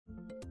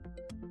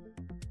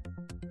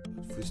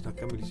får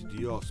snacka med Lisa,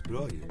 du är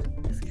asbra ju.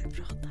 Jag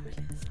ska prata med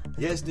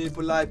Lisa. Yes, nu är vi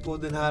på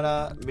livepodden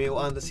här med å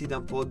andra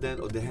sidan podden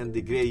och det händer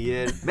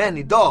grejer. Men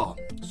idag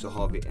så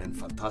har vi en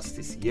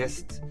fantastisk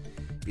gäst.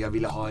 Vi har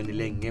velat ha henne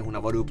länge, hon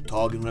har varit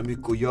upptagen, hon har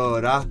mycket att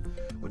göra.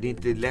 Och det är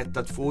inte lätt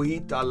att få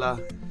hit alla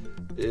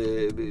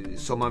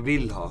som man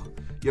vill ha.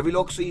 Jag vill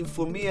också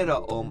informera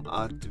om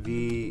att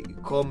vi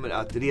kommer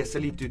att resa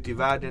lite ut i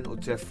världen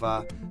och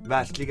träffa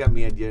världsliga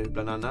medier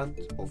bland annat.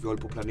 Och vi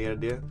håller på att planera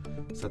det.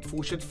 Så att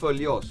fortsätt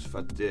följa oss för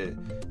att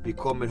vi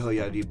kommer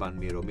höja ribban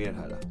mer och mer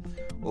här.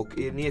 Och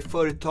är ni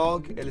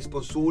företag eller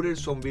sponsorer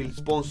som vill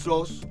sponsra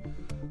oss,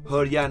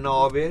 hör gärna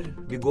av er.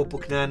 Vi går på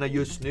knäna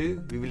just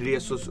nu. Vi vill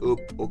resa oss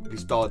upp och bli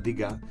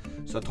stadiga.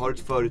 Så att har ett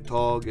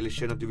företag eller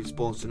känner att du vill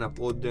sponsra den här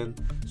podden,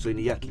 så är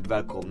ni hjärtligt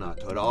välkomna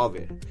att höra av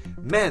er.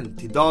 Men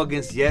till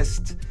dagens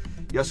gäst,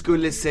 jag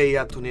skulle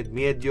säga att hon är ett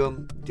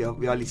medium.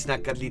 Vi har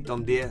snackat lite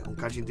om det. Hon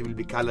kanske inte vill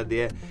bli kallad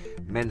det.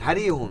 Men här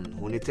är hon.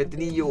 Hon är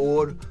 39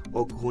 år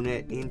och hon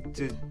är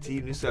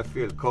intuitiv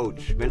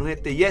coach. Men hon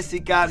heter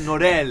Jessica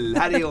Norell.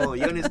 Här är hon.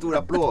 Ge henne en stor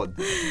applåd.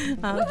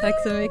 Ja, tack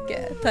så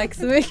mycket. Tack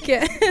så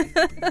mycket.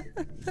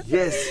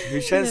 Yes,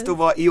 hur känns det att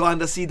vara i å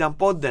andra sidan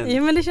podden?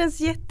 Ja, men det känns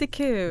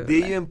jättekul.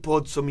 Det är ju en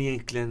podd som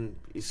egentligen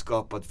är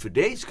skapad för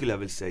dig, skulle jag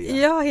väl säga.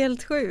 Ja,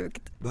 helt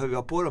sjukt. Behöver vi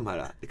ha på dem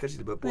här? Det kanske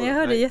inte behöver på Nej, dem.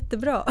 jag hörde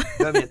jättebra.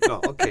 Det är jättebra,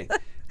 okej.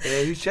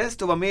 Hur känns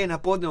det att vara med i den här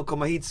podden och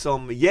komma hit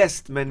som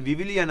gäst? Men vi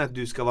vill ju gärna att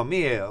du ska vara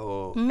med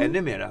och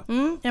ännu mera.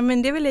 Ja,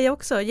 men det vill jag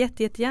också,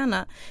 jättegärna.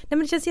 Nej, men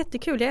det känns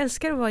jättekul, jag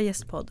älskar att vara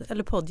gästpodd,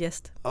 eller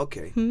poddgäst.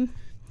 Okej.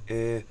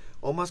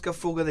 Om man ska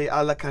fråga dig,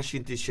 alla kanske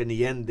inte känner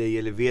igen dig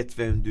eller vet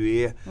vem du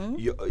är.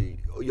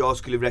 Jag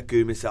skulle räcka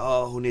ur mig och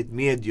säga, hon är ett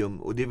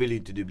medium, och det vill ju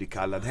inte du bli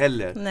kallad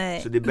heller.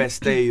 Nej. Så det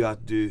bästa är ju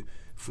att du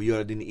får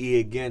göra din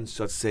egen,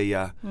 så att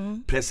säga,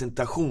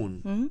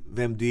 presentation.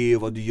 Vem du är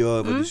och vad du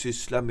gör, vad du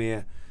sysslar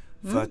med.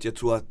 För att jag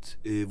tror att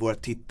våra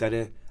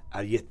tittare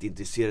är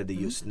jätteintresserade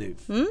just nu.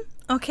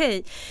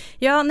 Okej.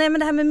 Ja, nej, men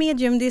det här med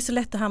medium, det är så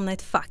lätt att hamna i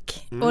ett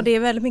fack. Och det är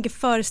väldigt mycket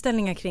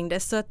föreställningar kring det.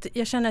 Så att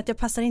jag känner att jag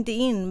passar inte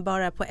in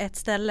bara på ett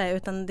ställe,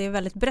 utan det är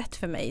väldigt brett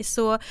för mig.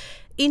 Så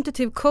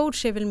intuitiv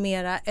coach är väl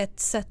mera ett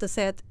sätt att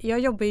säga att jag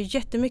jobbar ju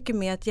jättemycket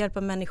med att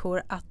hjälpa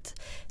människor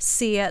att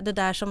se det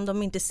där som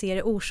de inte ser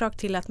är orsak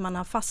till att man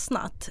har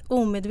fastnat.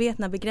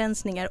 Omedvetna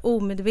begränsningar,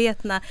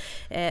 omedvetna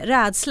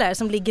rädslor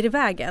som ligger i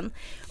vägen.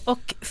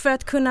 Och för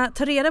att kunna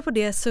ta reda på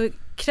det så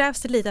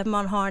krävs det lite att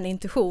man har en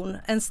intuition,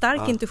 en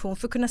stark intuition,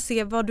 för att kunna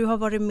se vad du har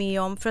varit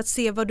med om, för att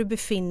se var du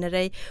befinner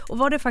dig och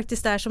vad det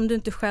faktiskt är som du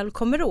inte själv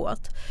kommer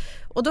åt.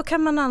 Och då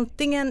kan man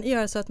antingen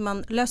göra så att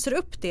man löser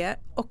upp det,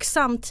 och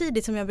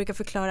samtidigt, som jag brukar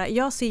förklara,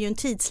 jag ser ju en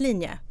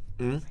tidslinje.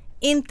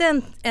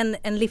 Inte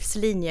en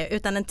livslinje,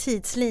 utan en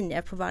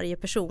tidslinje på varje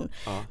person.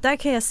 Där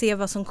kan jag se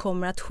vad som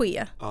kommer att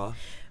ske.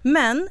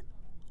 Men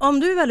om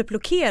du är väldigt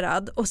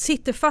blockerad och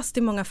sitter fast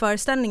i många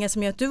föreställningar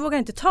som gör att du vågar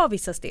inte ta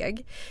vissa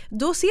steg,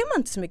 då ser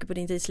man inte så mycket på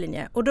din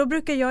tidslinje. Och då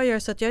brukar jag göra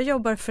så att jag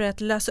jobbar för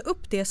att lösa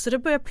upp det, så det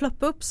börjar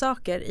ploppa upp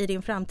saker i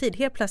din framtid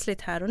helt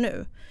plötsligt här och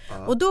nu.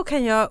 Och då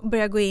kan jag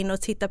börja gå in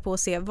och titta på och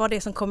se vad det är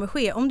som kommer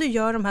ske om du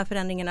gör de här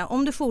förändringarna,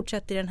 om du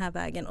fortsätter i den här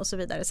vägen och så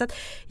vidare. Så att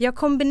jag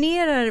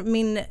kombinerar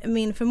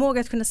min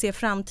förmåga att kunna se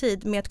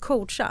framtid med att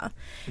coacha.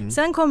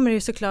 Sen kommer det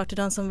ju såklart till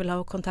de som vill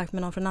ha kontakt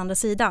med någon från andra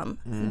sidan.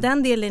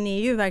 Den delen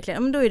är ju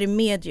verkligen, men då är det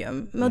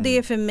medium. Och det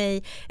är för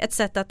mig ett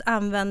sätt att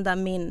använda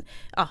min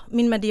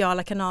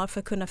mediala kanal för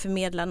att kunna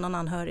förmedla någon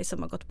anhörig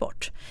som har gått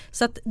bort.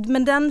 Så att,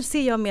 men den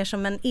ser jag mer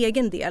som en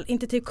egen del.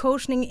 Intuitiv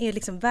coachning är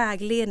liksom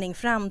vägledning,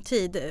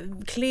 framtid,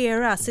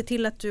 cleara, se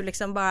till att du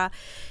liksom bara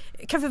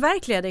kan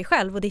förverkliga dig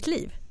själv och ditt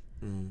liv.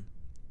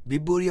 Vi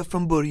börjar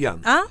från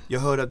början. Jag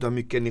hör att du har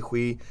mycket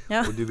energi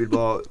och du vill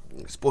bara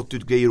spotta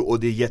ut grejer, och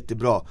det är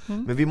jättebra.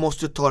 Men vi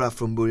måste ta det här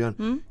från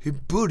början. Hur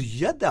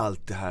började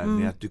allt det här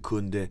med att du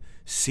kunde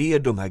se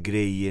de här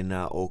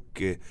grejerna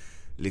och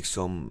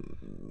liksom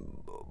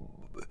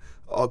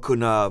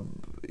kunna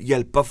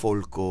hjälpa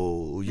folk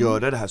och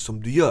göra det här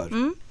som du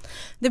gör?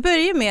 Det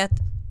började med att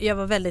jag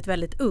var väldigt,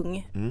 väldigt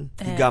ung.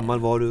 Hur gammal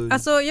var du?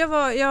 Alltså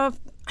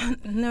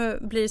nu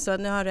blir det så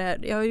att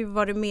jag har ju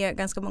varit med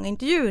ganska många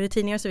intervjuer i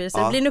tidningar och så vidare,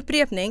 så det blir en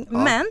upprepning.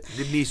 Men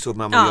det blir så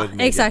när man gör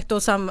det. Exakt,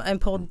 och som en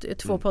podd,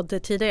 2 poddar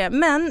tidigare.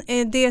 Men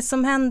det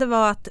som hände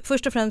var att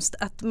först och främst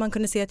att man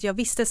kunde se att jag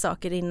visste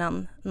saker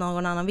innan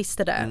någon annan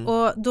visste det.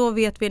 Och då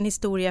vet vi en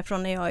historia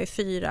från när jag är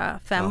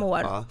 4-5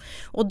 år.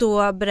 Och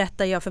då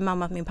berättar jag för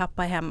mamma att min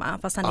pappa är hemma,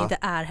 fast han inte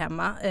är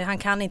hemma. Han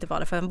kan inte vara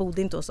det, för han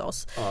bodde inte hos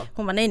oss.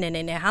 Hon bara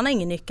nej, han har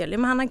ingen nyckel.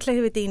 Men han har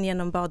klivit in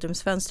genom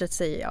badrumsfönstret,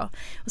 säger jag.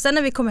 Och sen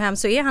när vi kommer hem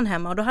så är han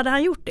hemma, och då hade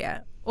han gjort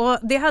det. Och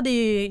det hade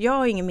ju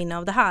jag ingen minne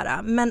av det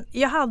här. Men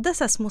jag hade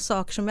så här små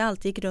saker som jag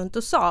alltid gick runt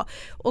och sa.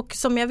 Och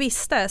som jag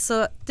visste,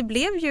 så det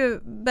blev ju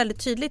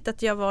väldigt tydligt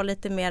att jag var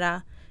lite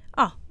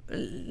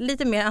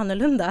mer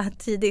annorlunda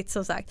tidigt,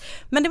 som sagt.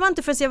 Men det var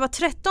inte förrän jag var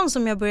 13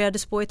 som jag började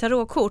spå i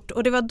tarotkort.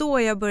 Och det var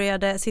då jag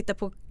började sitta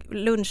på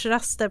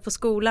lunchraster på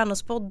skolan och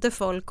spådde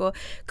folk och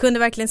kunde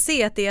verkligen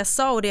se att det jag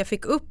sa och det jag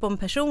fick upp om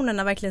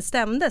personerna verkligen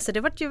stämde. Så det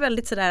var ju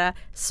väldigt sådär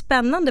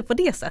spännande på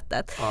det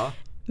sättet.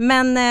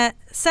 Men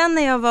sen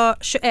när jag var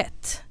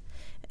 21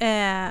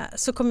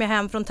 så kom jag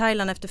hem från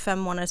Thailand efter 5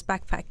 månaders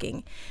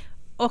backpacking.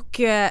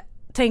 Och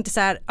tänkte så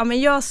här, ja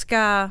men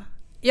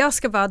jag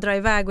ska bara dra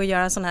iväg och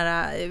göra sån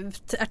här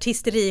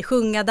artisteri,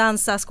 sjunga,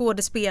 dansa,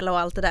 skådespela och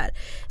allt det där.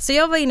 Så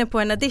jag var inne på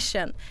en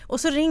audition och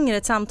så ringer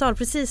ett samtal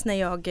precis när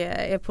jag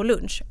är på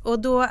lunch. Och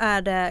då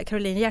är det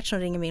Caroline Hjert som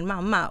ringer min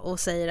mamma och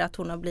säger att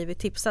hon har blivit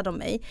tipsad om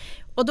mig.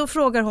 Och då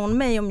frågar hon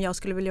mig om jag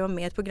skulle vilja vara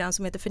med i ett program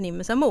som heter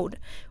Förnimmelse av mord.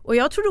 Och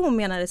jag trodde hon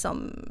menade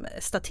som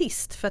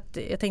statist, för att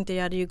jag tänkte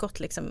jag hade ju gått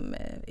liksom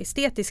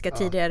estetiska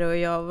tidigare och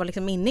jag var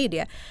liksom inne i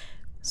det.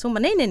 Så hon bara,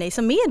 nej,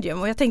 som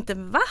medium. Och jag tänkte,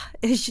 va?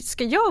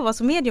 Ska jag vara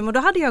som medium? Och då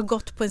hade jag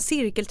gått på en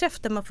cirkelträff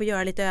där man får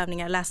göra lite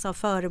övningar, läsa av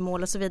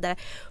föremål och så vidare.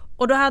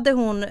 Och då hade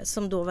hon,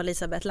 som då var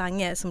Elisabeth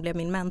Lange, som blev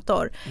min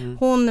mentor.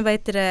 Hon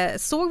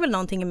såg väl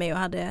någonting i mig och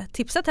hade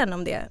tipsat henne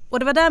om det. Och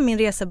det var där min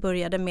resa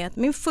började med att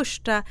min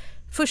första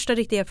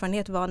riktiga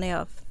erfarenhet var när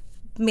jag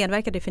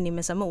medverkade i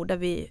Förnimmelse av mord, där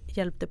vi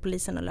hjälpte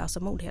polisen att lösa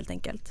mord helt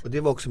enkelt. Och det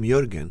var också med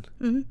Jörgen.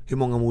 Hur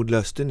många mord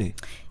löste ni?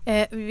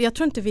 Jag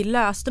tror inte vi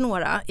löste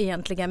några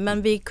egentligen,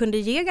 men vi kunde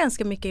ge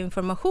ganska mycket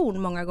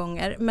information många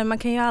gånger. Men man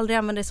kan ju aldrig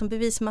använda det som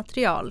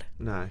bevismaterial.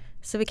 Nej.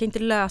 Så vi kan inte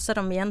lösa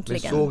dem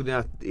egentligen. Men såg ni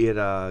att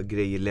era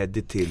grejer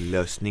ledde till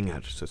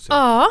lösningar? Så att säga?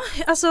 Ja,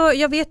 alltså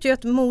jag vet ju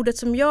att mordet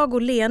som jag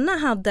och Lena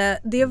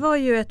hade, det var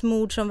ju ett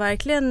mord som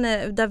verkligen,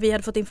 där vi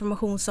hade fått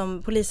information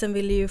som polisen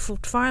ville ju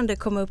fortfarande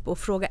komma upp och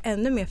fråga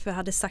ännu mer, för jag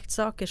hade sagt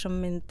saker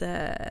som inte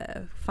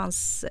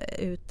fanns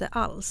ute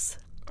alls.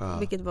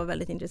 Vilket var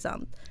väldigt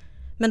intressant.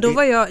 Men då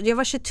var jag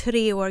var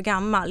 23 år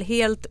gammal,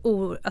 helt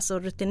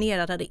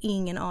rutinerad, hade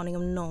ingen aning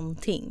om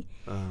någonting.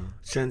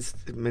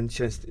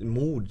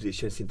 Mord,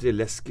 känns inte det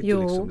läskigt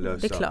att liksom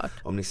lösa? Det är klart.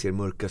 Om ni ser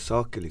mörka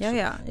saker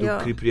liksom. Då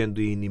kryper du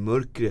ändå in i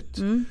mörkret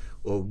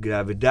och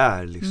gräver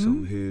där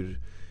liksom.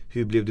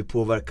 Hur blev du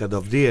påverkad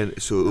av det?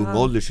 Så ung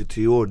ålder,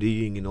 23 år, det är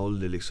ju ingen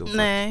ålder liksom.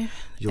 Nej.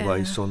 Jobba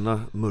i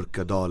sådana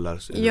mörka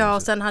dalar. Ja,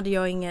 och sen hade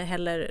jag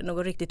heller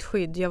något riktigt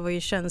skydd. Jag var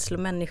ju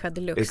känslomänniska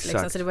deluxe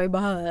liksom, så det var ju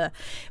bara...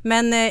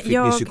 Men fick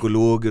ni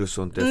psykologer och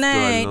sånt efter?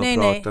 Nej.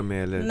 Prata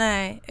med, eller?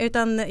 Nej,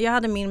 utan jag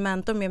hade min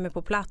mentor med mig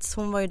på plats.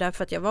 Hon var ju där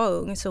för att jag var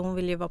ung, så hon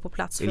ville ju vara på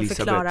plats för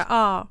Elisabeth. Att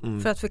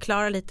förklara. För att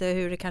förklara lite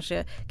hur det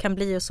kanske kan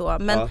bli och så.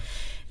 Men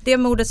det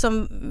mordet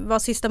som var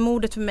sista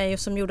mordet för mig och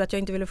som gjorde att jag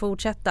inte ville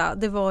fortsätta,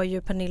 det var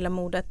ju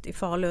Pernilla-mordet i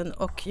Falun.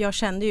 Och jag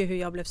kände ju hur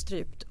jag blev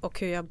strypt och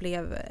hur jag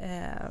blev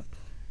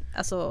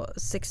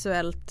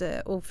sexuellt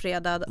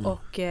ofredad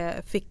och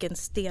fick en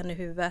sten i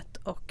huvudet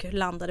och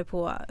landade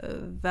på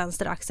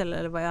vänster axel,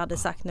 eller vad jag hade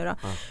sagt nu då.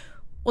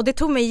 Och det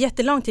tog mig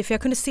jättelång tid, för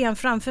jag kunde se han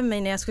framför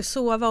mig när jag skulle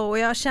sova, och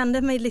jag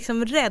kände mig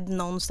liksom rädd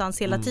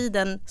någonstans hela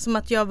tiden, som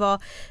att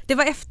det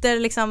var efter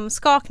liksom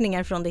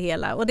skakningar från det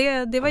hela, och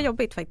det var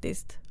jobbigt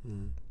faktiskt.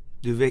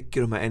 Du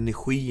väcker de här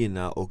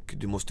energierna och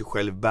du måste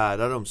själv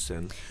bära dem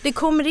sen. Det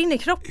kommer in i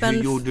kroppen.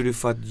 Hur gjorde du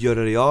för att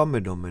göra dig av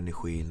med de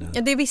energierna?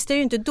 Ja, det visste jag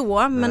ju inte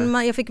då,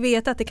 men jag fick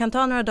veta att det kan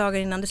ta några dagar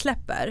innan det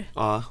släpper.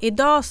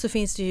 Idag så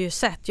finns det ju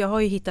sätt. Jag har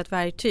ju hittat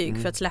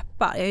verktyg för att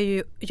släppa. Jag har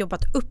ju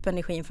jobbat upp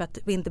energin för att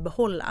inte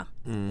behålla.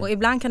 Och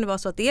ibland kan det vara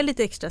så att det är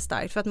lite extra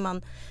starkt för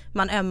att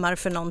man ömmar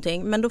för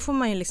någonting. Men då får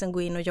man ju liksom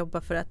gå in och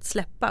jobba för att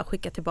släppa,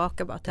 skicka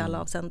tillbaka bara till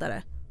alla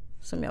avsändare.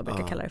 Som jag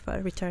brukar kalla det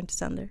för, return to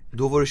sender.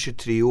 Då var du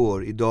 23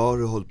 år, idag har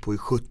du hållit på i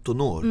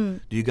 17 år.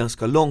 Det är ju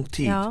ganska lång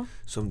tid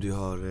som du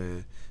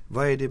har...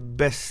 vad är det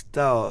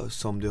bästa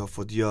som du har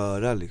fått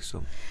göra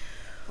liksom?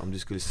 Om du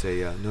skulle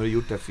säga, nu har du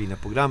gjort det här fina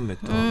programmet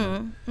då.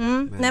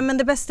 Nej, men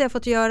det bästa jag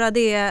fått göra,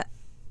 det är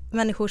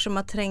människor som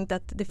har tänkt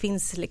att det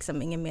finns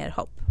liksom ingen mer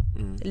hopp.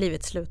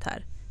 Livets slut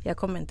här. Jag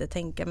kommer inte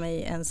tänka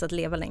mig ens att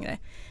leva längre.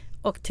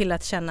 Och till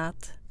att känna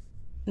att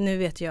nu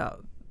vet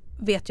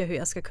jag hur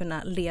jag ska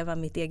kunna leva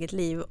mitt eget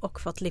liv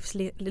och fått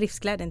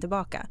livsglädjen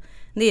tillbaka.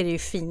 Det är det ju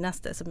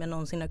finaste som jag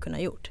någonsin har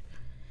kunnat gjort.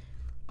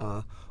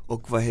 Ja,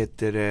 och vad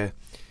heter det?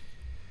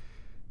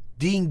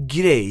 Din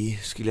grej,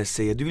 skulle jag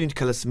säga, du vill inte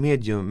kallas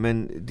medium,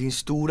 men din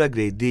stora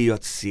grej, det är ju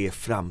att se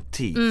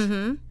framtid.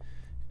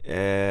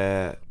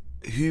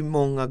 Hur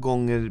många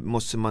gånger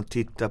måste man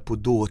titta på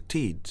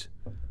dåtid?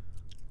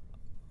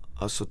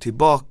 Alltså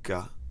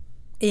tillbaka.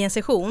 I en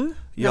session?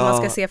 När man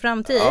ska se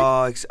framtid?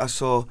 Ja,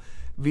 alltså...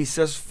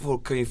 Vissa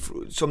folk kan ju,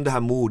 som det här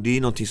mord, det är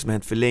ju någonting som har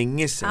hänt för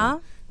länge sedan.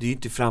 Det är ju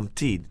inte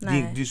framtid.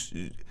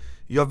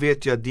 Jag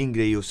vet ju att din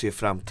grej är att se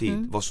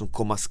framtid, vad som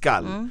komma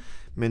skall.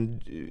 Men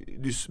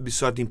du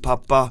sa att din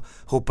pappa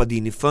hoppade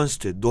in i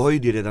fönstret. Då har ju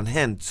det redan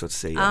hänt, så att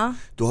säga.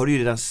 Då har du ju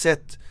redan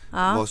sett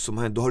vad som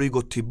hänt. Då har du ju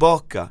gått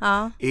tillbaka.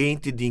 Är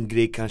inte din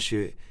grej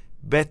kanske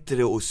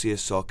bättre att se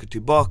saker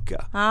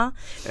tillbaka?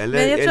 Eller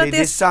är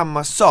det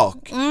samma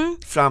sak?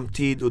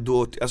 Framtid och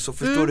då, alltså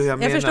förstår du hur jag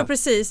menar? Jag förstår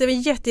precis, det är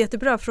en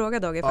jättebra fråga,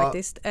 Dage,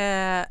 faktiskt.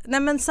 Nej,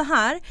 men så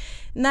här,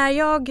 när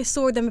jag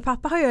såg det med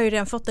pappa har jag ju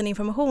redan fått den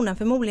informationen,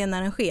 förmodligen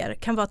när den sker,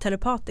 kan vara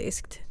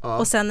telepatiskt.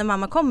 Och sen när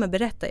mamma kommer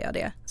berättar jag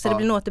det, så det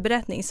blir en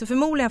återberättning. Så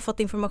förmodligen har jag fått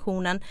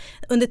informationen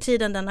under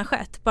tiden den har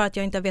skett, bara att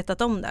jag inte har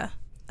vetat om det.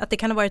 Att det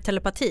kan ha varit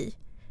telepati.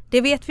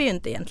 Det vet vi ju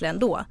inte egentligen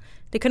då.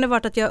 Det kunde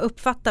varit att jag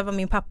uppfattar vad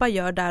min pappa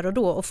gör där och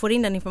då och får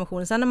in den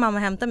informationen. Sen när mamma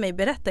hämtar mig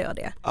berättar jag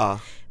det.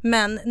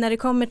 Men när det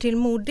kommer till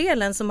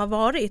morddelen som har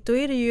varit, då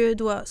är det ju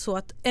då så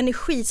att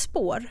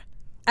energispår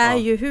är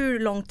ju hur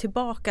långt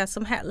tillbaka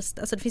som helst.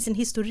 Alltså det finns en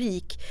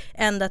historik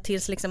ända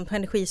tills liksom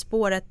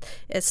energispåret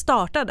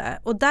startade.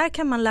 Och där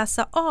kan man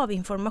läsa av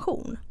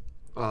information.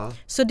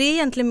 Så det är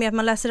egentligen mer att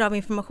man läser av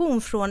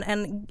information från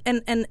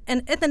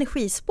ett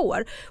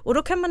energispår. Och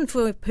då kan man få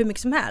upp hur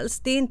mycket som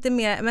helst. Det är inte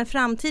mer, men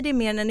framtid är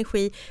mer en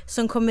energi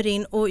som kommer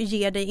in och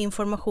ger dig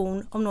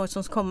information om något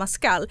som komma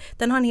skall.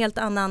 Den har en helt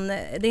annan,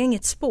 det är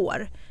inget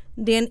spår.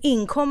 Det är en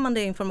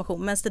inkommande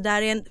information, men det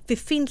där är en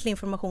befintlig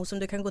information som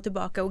du kan gå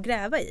tillbaka och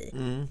gräva i.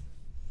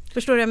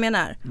 Förstår du vad jag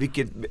menar?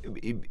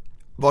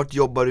 Vart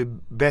jobbar du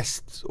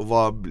bäst och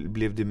vad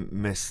blev det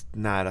mest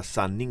nära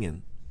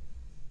sanningen?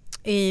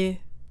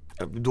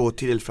 Då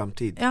till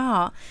framtid.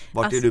 Jaha.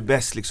 Vart är du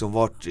bäst liksom?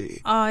 Vart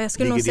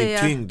ligger din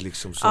tyngd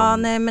liksom?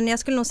 Men jag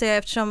skulle nog säga,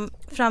 eftersom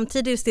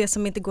framtid är det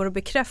som inte går att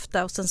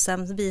bekräfta och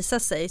sen visa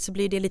sig, så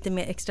blir det lite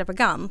mer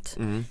extravagant.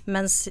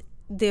 Men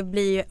det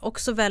blir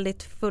också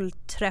väldigt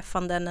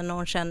fullträffande när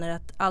någon känner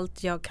att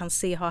allt jag kan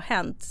se har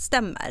hänt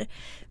stämmer.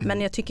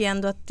 Men jag tycker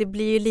ändå att det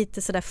blir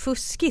lite sådär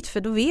fuskigt,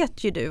 för då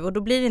vet ju du, och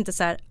då blir det inte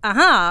så här,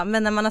 aha,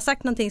 men när man har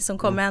sagt någonting som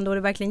kommer ändå och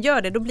det verkligen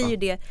gör det, då blir ju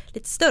det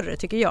lite större,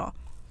 tycker jag.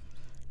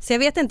 Så jag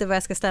vet inte vad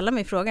jag ska ställa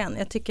mig i frågan.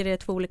 Jag tycker det är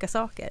 2 olika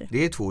saker.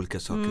 Det är 2 olika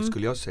saker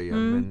skulle jag säga.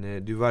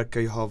 Men du verkar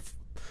ju ha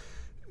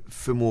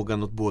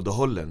förmågan åt båda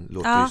hållen,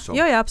 låter det som.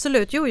 Ja,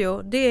 absolut.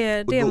 Jo.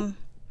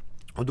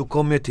 Och då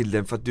kommer jag till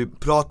den, för att du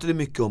pratade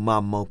mycket om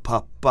mamma och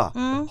pappa.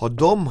 Har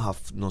de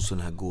haft någon sån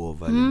här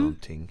gåva eller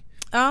någonting?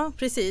 Ja,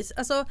 precis.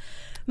 Alltså,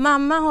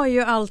 mamma har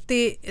ju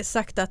alltid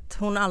sagt att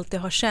hon alltid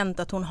har känt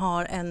att hon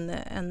har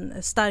en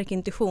stark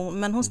intuition.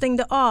 Men hon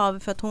stängde av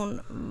för att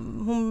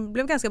hon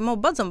blev ganska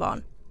mobbad som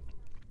barn.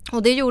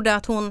 Och det gjorde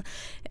att hon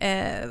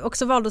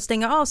också valde att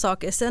stänga av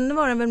saker. Sen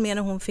var det väl mer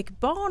när hon fick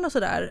barn och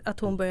sådär, att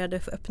hon började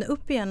öppna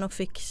upp igen och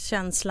fick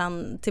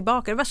känslan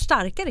tillbaka. Det var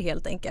starkare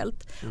helt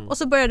enkelt. Och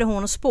så började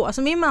hon att spå.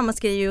 Alltså min mamma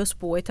skriver ju att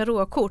spå i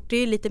tarotkort. Det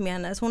är lite mer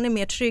hennes. Hon är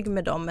mer trygg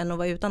med dem än att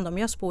vara utan dem.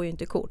 Jag spår ju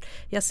inte kort.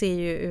 Jag ser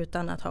ju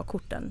utan att ha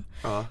korten.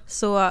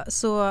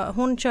 Så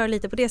hon kör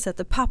lite på det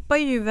sättet. Pappa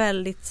är ju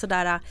väldigt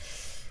sådär,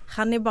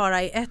 han är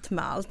bara i ett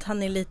med allt.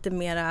 Han är lite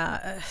mera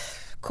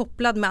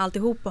kopplad med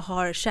alltihop och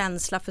har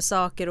känsla för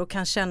saker och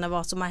kan känna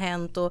vad som har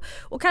hänt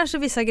och kanske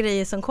vissa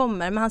grejer som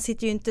kommer, men han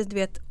sitter ju inte, du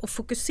vet, och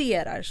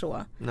fokuserar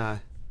så. Nej.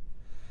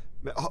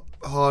 Men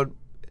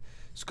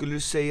skulle du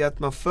säga att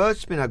man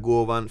föds med den här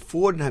gåvan,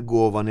 får den här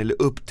gåvan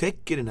eller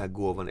upptäcker den här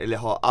gåvan, eller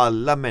har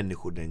alla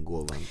människor den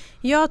gåvan?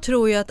 Jag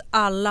tror ju att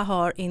alla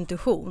har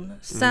intuition.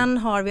 Sen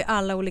har vi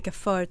alla olika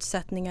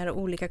förutsättningar och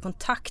olika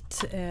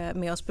kontakt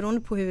med oss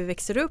beroende på hur vi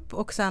växer upp,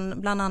 och sen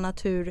bland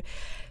annat hur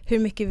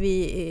mycket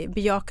vi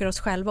bejakar oss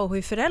själva och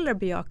hur föräldrar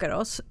bejakar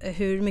oss,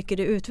 hur mycket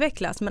det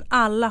utvecklas. Men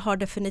alla har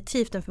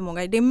definitivt en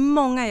förmåga. Det är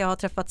många jag har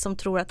träffat som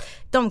tror att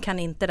de kan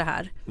inte det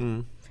här.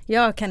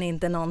 Jag kan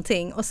inte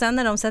någonting. Och sen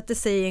när de sätter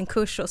sig i en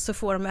kurs och så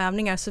får de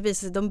övningar, så visar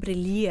sig att de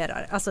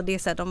briljerar. Alltså det är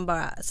så här, de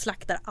bara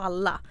slaktar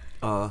alla.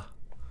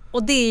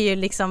 Och det är ju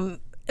liksom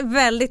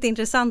väldigt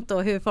intressant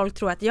då, hur folk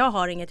tror att jag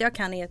har inget, jag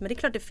kan inget. Men det är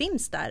klart det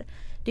finns där.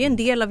 Det är en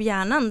del av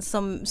hjärnan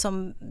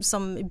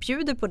som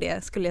bjuder på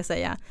det, skulle jag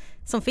säga.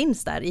 Som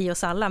finns där i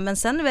oss alla. Men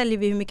sen väljer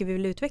vi hur mycket vi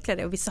vill utveckla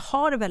det. Och vissa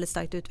har det väldigt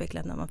starkt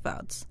utvecklat när man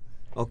föds.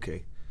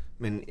 Okej.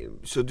 Men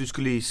så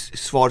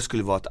svar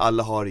skulle vara att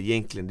alla har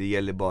egentligen, det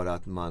gäller bara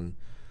att man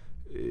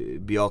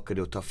bejakar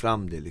det och tar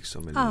fram det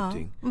liksom, eller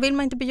någonting. Och vill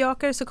man inte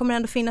bejaka det så kommer det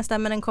ändå finnas där,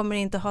 men den kommer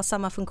inte ha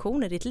samma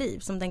funktioner i ditt liv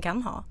som den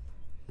kan ha.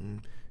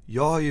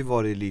 Jag har ju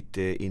varit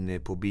lite inne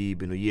på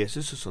Bibeln och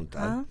Jesus och sånt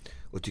där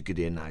och tycker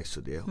det är nice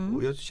och det.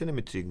 Och jag känner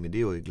mig trygg med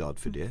det och är glad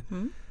för det.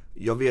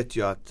 Jag vet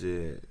ju att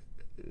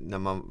när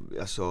man,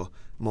 alltså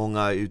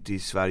många ute i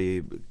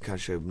Sverige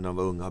kanske när de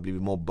var unga har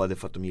blivit mobbade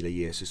för att de gillar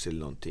Jesus eller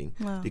någonting.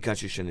 Det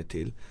kanske jag känner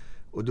till.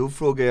 Och då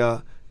frågar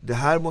jag, det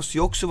här måste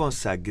ju också vara en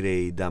sån här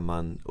grej där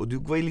man, och du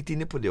var ju lite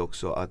inne på det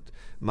också, att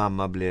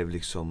mamma blev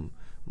liksom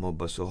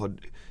mobbad. Så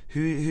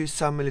hur är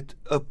samhället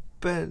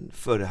öppen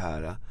för det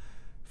här?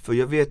 För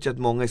jag vet ju att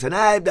många säger,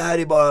 nej det här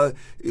är bara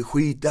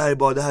skit,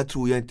 det här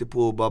tror jag inte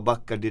på, bara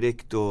backar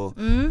direkt och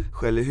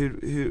skäller.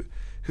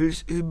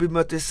 Hur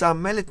bemöter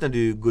samhället när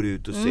du går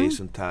ut och säger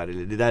sånt här?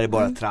 Eller det där är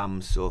bara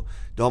trams, och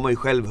det har man ju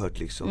själv hört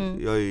liksom.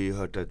 Jag har ju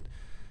hört att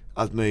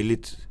allt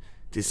möjligt,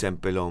 till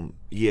exempel om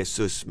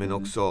Jesus, men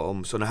också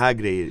om såna här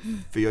grejer.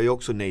 För jag är ju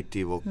också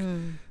native och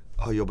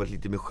har jobbat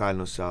lite med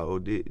stjärnor och så här,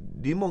 och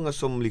det är många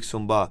som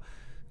liksom bara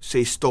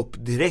säger stopp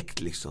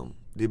direkt liksom.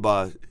 Det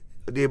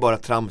är bara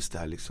trams det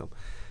här liksom.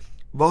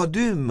 Vad har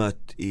du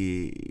mött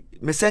i...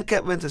 Men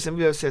sen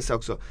vill jag säga så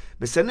också.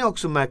 Men sen har jag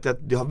också märkt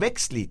att det har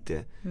växt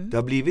lite. Det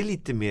har blivit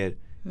lite mer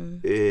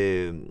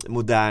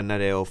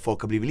modernare, och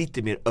folk har blivit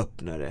lite mer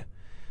öppnare.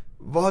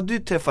 Vad har du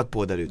träffat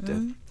på där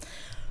ute?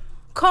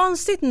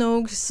 Konstigt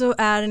nog så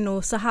är det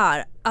nog så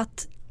här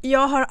att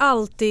jag har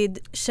alltid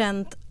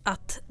känt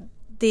att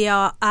det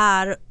jag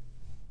är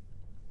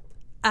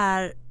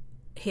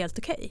helt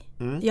okej.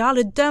 Jag har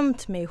aldrig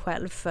dömt mig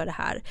själv för det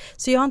här.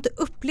 Så jag har inte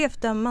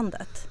upplevt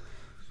dömandet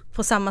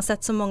på samma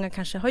sätt som många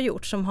kanske har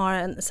gjort, som har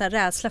en så här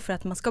rädsla för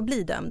att man ska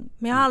bli dömd.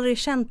 Men jag har aldrig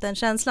känt den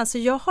känslan, så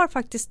jag har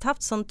faktiskt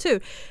haft sån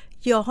tur.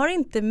 Jag har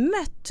inte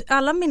mött,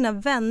 alla mina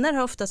vänner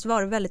har oftast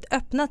varit väldigt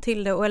öppna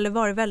till det eller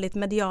varit väldigt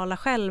mediala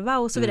själva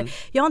och så vidare.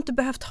 Jag har inte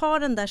behövt ha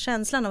den där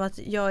känslan av att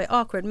jag är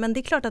awkward, men det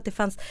är klart att det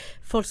fanns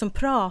folk som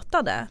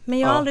pratade, men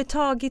jag har aldrig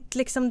tagit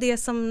liksom det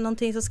som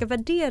någonting som ska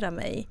värdera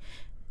mig.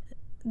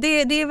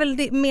 Det är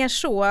väl mer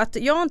så att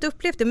jag har inte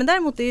upplevt det, men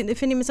däremot i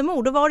Förnimmer som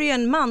ord, då var det ju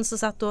en man som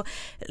satt och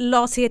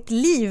la sig ett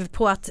liv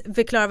på att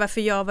förklara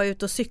varför jag var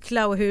ute och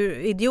cykla och hur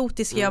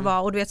idiotisk jag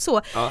var och du vet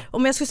så.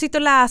 Om jag skulle sitta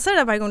och läsa det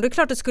där varje gång, då är det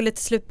klart att det skulle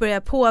till slut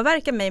börja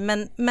påverka mig,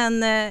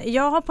 men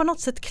jag har på något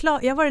sätt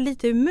jag har varit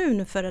lite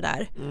immun för det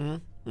där.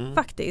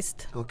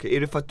 Faktiskt. Okej.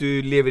 Är det för att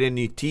du lever i en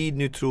ny tid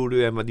nu, tror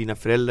du, än vad dina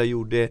föräldrar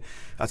gjorde?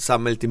 Att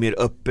samhället är mer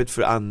öppet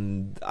för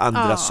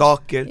andra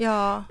saker?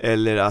 Ja.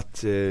 Eller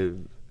att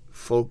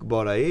folk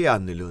bara är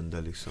annorlunda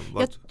liksom.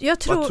 Vad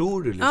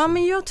tror du liksom? Ja,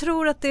 men jag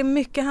tror att det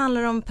mycket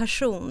handlar om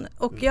person.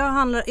 Och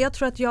jag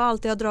tror att jag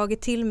alltid har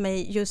dragit till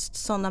mig just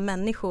sådana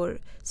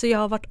människor. Så jag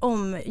har varit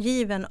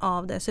omgiven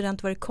av det, så det har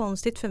inte varit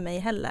konstigt för mig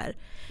heller.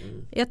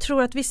 Jag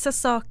tror att vissa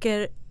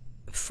saker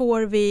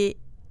får vi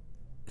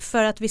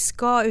för att vi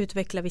ska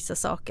utveckla vissa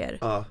saker.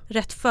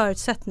 Rätt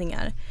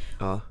förutsättningar.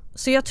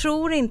 Så jag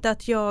tror inte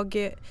att jag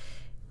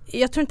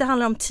tror inte det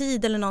handlar om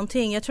tid eller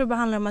någonting. Jag tror bara det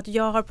handlar om att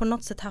jag har på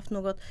något sätt haft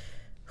något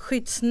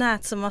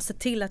skyddsnät som har sett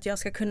till att jag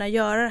ska kunna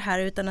göra det här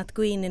utan att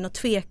gå in i något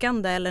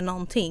tvekande eller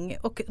någonting,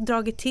 och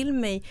dragit till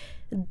mig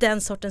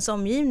den sortens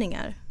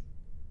omgivningar.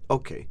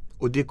 Okej.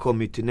 Och det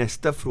kommer ju till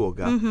nästa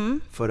fråga.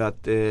 För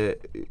att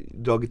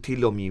dragit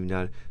till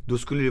omgivningar, då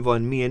skulle det vara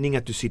en mening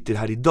att du sitter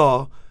här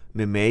idag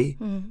med mig.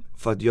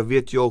 För att jag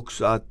vet ju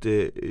också att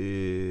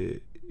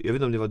jag vet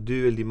inte om det var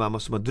du eller din mamma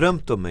som har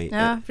drömt om mig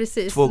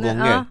 2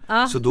 gånger.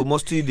 Så då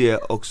måste ju det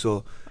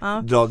också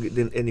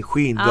den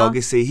energin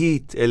dragit sig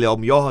hit, eller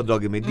om jag har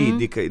dragit mig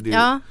dit.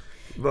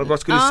 Vad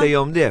skulle du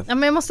säga om det? Ja,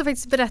 men jag måste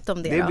faktiskt berätta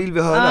om det. Det vill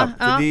vi höra.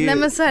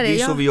 För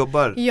det är så vi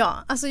jobbar. Ja,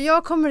 alltså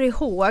jag kommer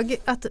ihåg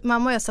att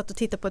mamma och jag satt och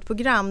tittade på ett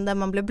program där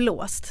man blev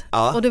blåst.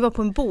 Och det var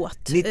på en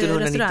båt.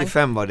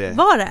 1995 var det.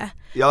 Var det?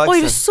 Ja, oj,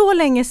 det är så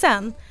länge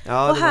sedan.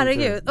 Ja,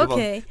 herregud,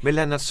 okej. Med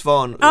Lennart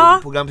Svan,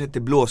 programmet hette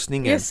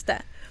Blåsningen. Just det.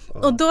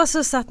 Och då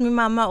så satt min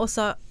mamma och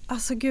sa,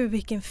 alltså gud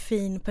vilken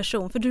fin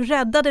person, för du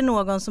räddade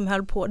någon som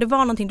höll på. Det var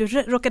någonting, du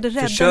råkade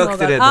rädda Försökte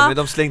någon. Rädda, men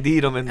de slängde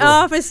i dem ändå.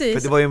 Ja, precis.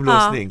 För det var ju en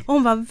blåsning.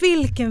 Hon var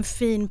vilken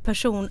fin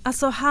person.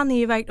 Alltså han är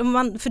ju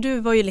verkligen, för du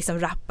var ju liksom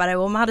rappare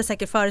och man hade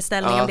säkert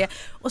föreställningar om det.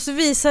 Och så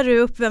visar du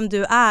upp vem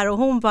du är och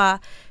hon bara,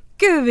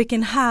 gud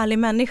vilken härlig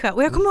människa.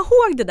 Och jag kommer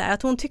ihåg det där,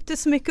 att hon tyckte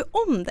så mycket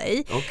om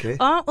dig.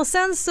 Ja, och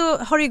sen så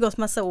har det ju gått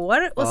massa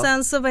år. Och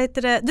sen så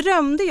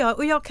drömde jag.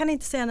 Och jag kan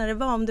inte säga när det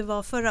var, om det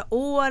var förra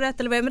året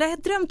eller vad. Men det har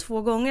jag drömt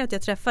 2 gånger att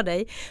jag träffar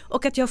dig.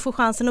 Och att jag får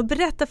chansen att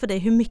berätta för dig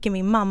hur mycket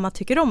min mamma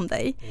tycker om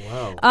dig.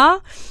 Wow.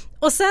 Ja.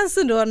 Och sen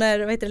så då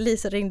när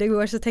Lisa ringde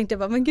igår, så tänkte jag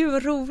bara, men gud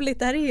vad roligt,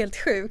 det här är helt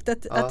sjukt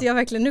att jag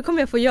verkligen, nu kommer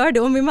jag få göra det.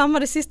 Och min mamma,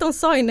 det sista hon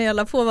sa innan jag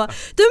la på var,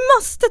 du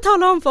måste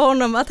tala om för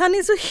honom att han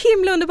är så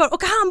himla underbar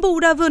och han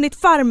borde ha vunnit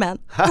Farmen.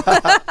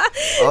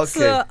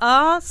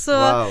 Så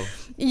wow.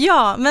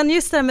 Ja, men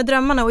just det här med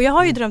drömmarna, och jag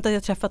har ju drömt att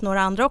jag träffat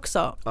några andra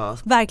också.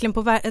 Verkligen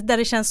där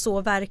det känns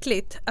så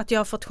verkligt att jag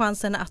har fått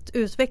chansen att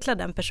utveckla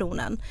den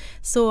personen.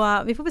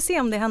 Så vi får väl se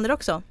om det händer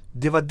också.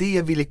 Det var det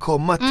jag ville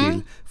komma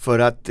till, för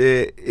att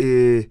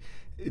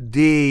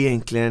det är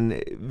egentligen,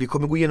 vi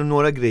kommer gå igenom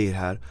några grejer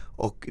här,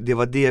 och det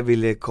var det jag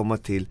ville komma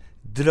till,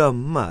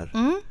 drömmar.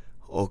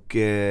 Och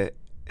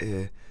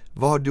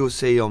vad har du att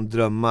säga om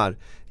drömmar?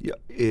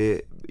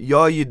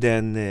 Jag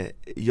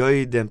är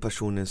ju den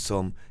personen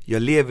som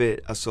jag lever,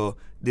 alltså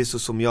det är så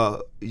som jag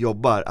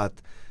jobbar,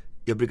 att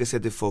jag brukar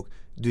säga till folk,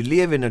 du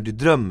lever när du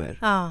drömmer.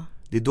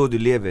 Det är då du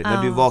lever.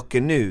 När du är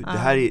vaken nu,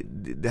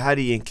 det här är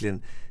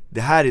egentligen,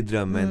 det här är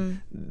drömmen.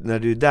 När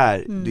du är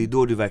där, det är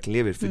då du verkligen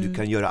lever, för du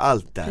kan göra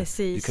allt där.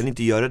 Du kan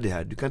inte göra det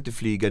här, du kan inte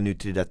flyga nu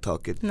till det där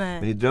taket.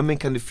 Men i drömmen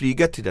kan du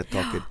flyga till det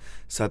där taket.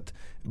 Så att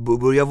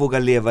börja våga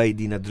leva i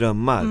dina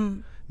drömmar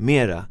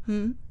mera.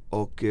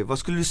 Och vad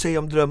skulle du säga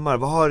om drömmar?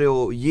 Vad har det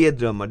att ge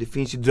drömmar? Det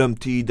finns ju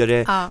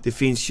drömtydare, det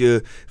finns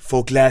ju,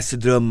 folk läser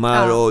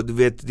drömmar, och du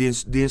vet,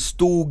 det är en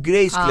stor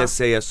grej skulle jag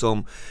säga,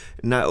 som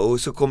och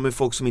så kommer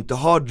folk som inte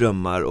har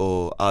drömmar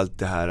och allt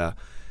det här.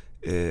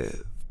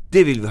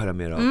 Det vill vi höra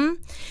mer om.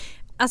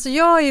 Alltså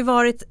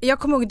jag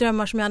kommer ihåg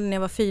drömmar som jag hade när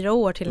jag var 4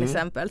 år till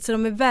exempel. Så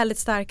de är väldigt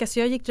starka, så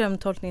jag gick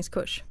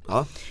drömtolkningskurs.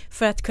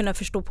 För att kunna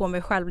förstå på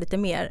mig själv lite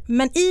mer.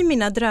 Men i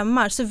mina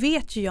drömmar så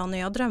vet ju jag när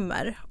jag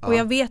drömmer. Och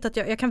jag vet att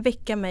jag kan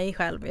väcka mig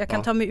själv. Jag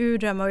kan ta mig ur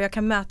drömmar och jag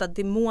kan möta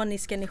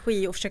demonisk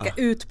energi och försöka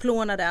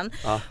utplåna den.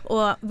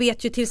 Och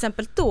vet ju till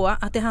exempel då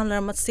att det handlar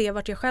om att se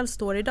vart jag själv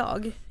står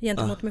idag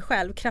gentemot mig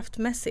själv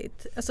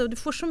kraftmässigt. Alltså du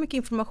får så mycket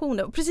information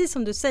där. Och precis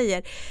som du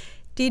säger,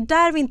 Det är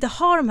där vi inte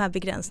har de här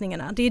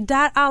begränsningarna. Det är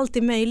där allt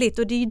är möjligt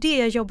och det är ju det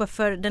jag jobbar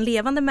för den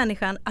levande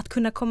människan, att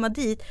kunna komma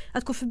dit,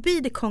 att gå förbi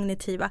det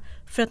kognitiva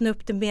för att nå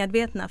upp det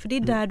medvetna, för det är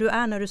där du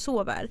är när du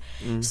sover.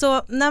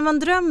 Så när man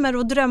drömmer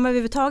och drömmer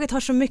överhuvudtaget har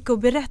så mycket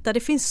att berätta, det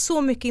finns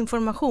så mycket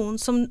information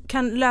som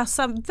kan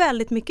lösa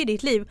väldigt mycket i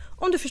ditt liv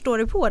om du förstår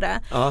dig på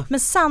det. Men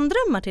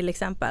sanddrömmar till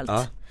exempel,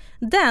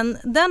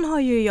 den har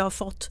ju jag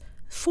fått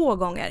få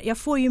gånger. Jag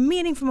får ju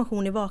mer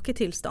information i vaket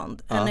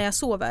tillstånd än när jag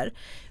sover.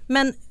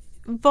 Men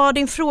vad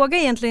din fråga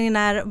egentligen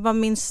är,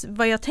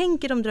 vad jag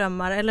tänker om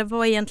drömmar, eller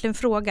vad är egentligen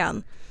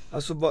frågan?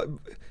 Alltså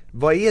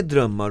vad är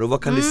drömmar och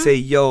vad kan det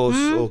säga oss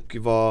och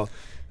vad...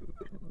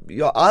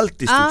 Ja,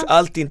 allt i stort,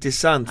 allt är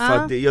intressant för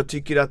att jag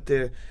tycker att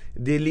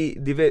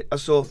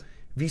alltså,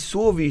 vi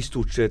sover i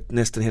stort sett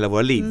nästan hela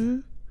våra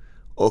liv.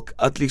 Och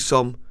att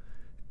liksom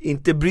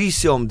inte bry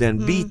sig om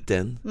den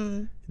biten,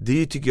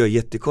 det tycker jag är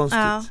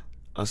jättekonstigt.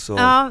 Alltså,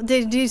 det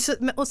är så,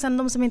 och sen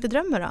de som inte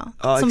drömmer då?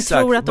 Som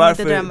exakt. Tror att de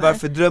inte drömmer.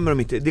 Varför drömmer de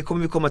inte? Det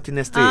kommer vi komma till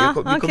nästa vi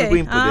kommer gå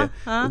in på det.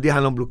 Och det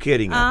handlar om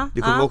blockeringar.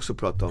 Det kommer vi också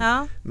prata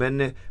om.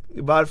 Men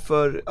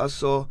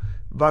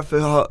varför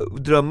har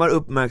drömmar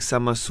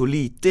uppmärksammas så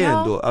lite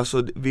ändå?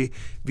 Alltså,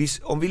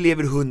 om vi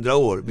lever 100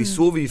 år, vi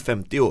sover ju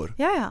 50 år.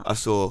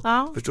 Alltså,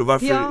 förstår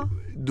varför?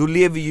 Då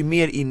lever vi ju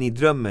mer in i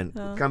drömmen.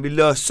 Kan vi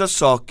lösa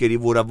saker i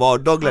våra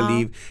vardagliga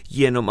liv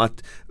genom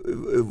att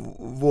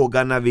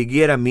våga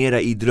navigera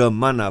mera i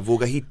drömmarna,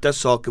 våga hitta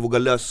saker, våga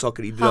lösa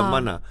saker i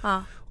drömmarna.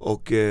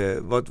 Och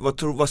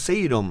vad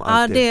säger du om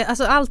allt det?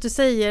 Alltså allt du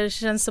säger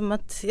känns som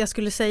att jag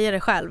skulle säga det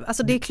själv.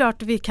 Alltså det är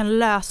klart att vi kan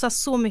lösa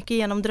så mycket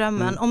genom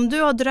drömmen. Om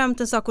du har drömt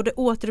en sak och det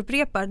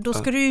återupprepar, då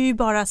ska du ju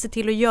bara se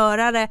till att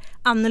göra det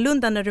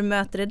annorlunda när du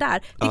möter det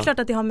där. Det är klart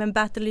att det har med en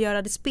battle att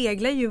göra. Det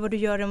speglar ju vad du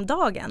gör om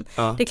dagen.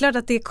 Det är klart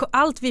att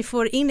allt vi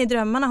får in i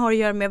drömmarna har att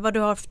göra med vad du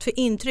har för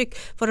intryck,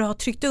 vad du har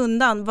tryckt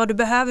undan, vad du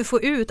behöver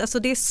få ut. Alltså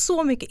det är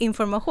så mycket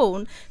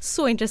information.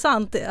 Så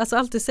intressant. Alltså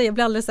allt du säger, jag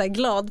blir alldeles så här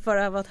glad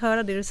för att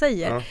höra det du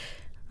säger.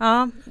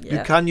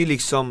 Du kan ju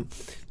liksom,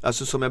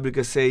 alltså som jag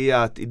brukar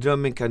säga, att i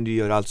drömmen kan du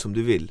göra allt som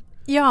du vill.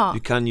 Du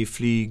kan ju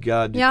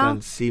flyga, du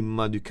kan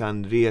simma, du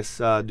kan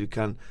resa, du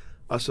kan,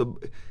 alltså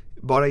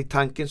bara i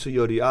tanken så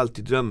gör du ju allt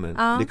i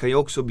drömmen. Det kan ju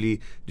också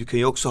bli, du kan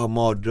ju också ha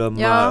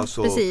mardrömmar,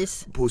 alltså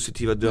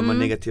positiva drömmar,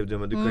 negativa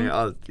drömmar, du kan ju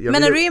allt.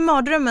 Men när du är i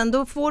mardrömmen,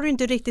 då får du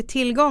inte riktigt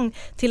tillgång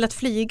till att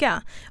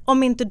flyga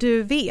om inte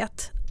du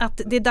vet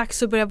att det är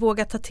dags att börja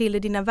våga ta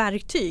till dina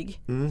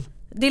verktyg.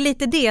 Det är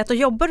lite det, att då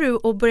jobbar du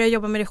och börjar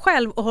jobba med dig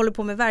själv och håller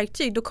på med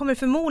verktyg, då kommer du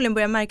förmodligen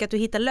börja märka att du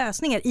hittar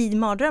lösningar i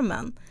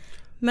mardrömmen.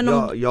 Men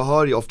jag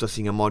har ju oftast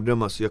inga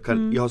mardrömmar, så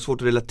jag har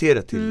svårt att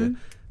relatera till det.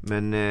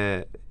 Men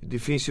det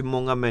finns ju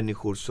många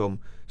människor som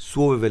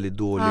sover väldigt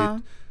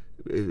dåligt,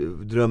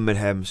 drömmer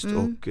hemskt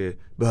och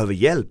behöver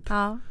hjälp.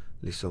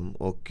 Liksom.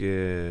 Och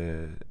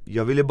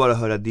jag ville bara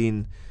höra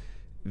din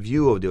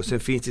view av det, och sen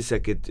finns det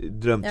säkert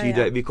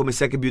drömtydare. Vi kommer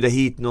säkert bjuda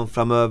hit någon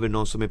framöver,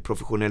 någon som är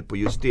professionell på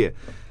just det.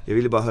 Jag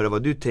ville bara höra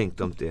vad du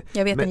tänkte om det.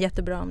 Jag vet en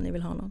jättebra om ni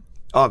vill ha någon.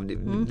 Ja, det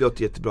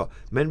låter jättebra.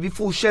 Men vi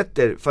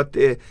fortsätter, för att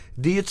det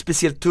är ju ett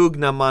speciellt tugg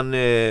när man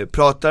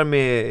pratar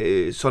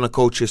med sådana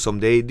coacher som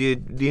dig. Det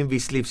är en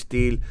viss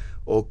livsstil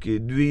och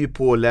du är ju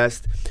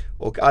påläst,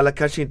 och alla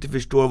kanske inte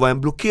förstår vad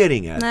en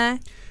blockering är. Nej.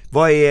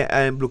 Vad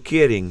är en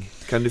blockering?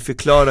 Kan du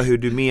förklara hur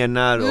du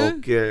menar?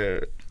 Och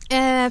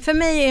för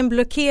mig är en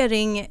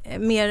blockering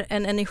mer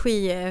en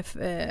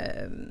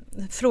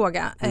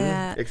energifråga.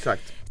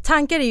 Exakt.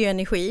 Tankar är ju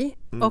energi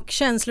och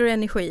känslor är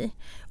energi.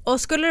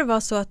 Och skulle det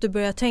vara så att du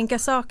börjar tänka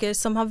saker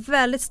som har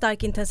väldigt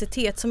stark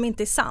intensitet som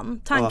inte är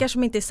sann, tankar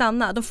som inte är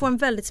sanna, de får en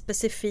väldigt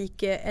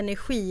specifik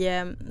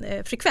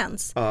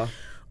energifrekvens.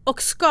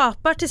 Och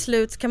skapar till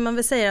slut, kan man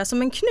väl säga,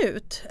 som en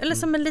knut. Eller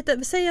som en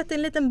liten, säg att det är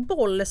en liten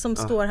boll som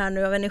står här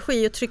nu av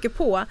energi och trycker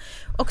på.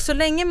 Och så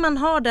länge man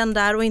har den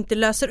där och inte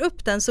löser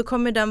upp den, så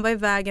kommer den vara i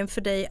vägen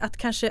för dig att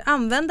kanske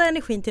använda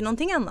energin till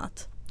någonting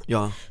annat.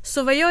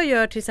 Så vad jag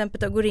gör till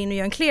exempel, att går in och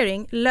gör en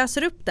clearing,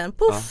 löser upp den,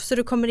 så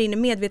du kommer in i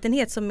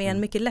medvetenhet som är en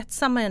mycket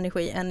lättsammare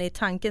energi än i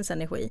tankens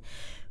energi.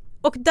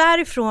 Och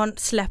därifrån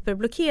släpper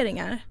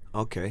blockeringar.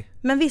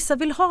 Men vissa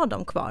vill ha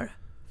dem kvar.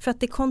 För att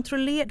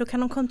då kan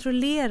de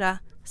kontrollera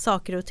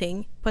saker och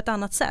ting på ett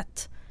annat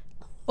sätt.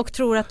 Och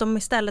tror att de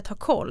istället har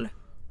koll.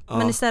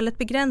 Men istället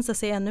begränsar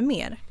sig ännu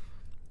mer.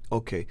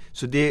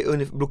 Så det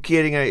är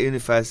blockeringar är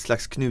ungefär ett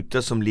slags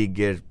knutar som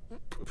ligger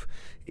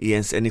i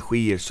ens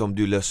energier som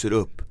du löser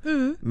upp.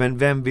 Men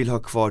vem vill ha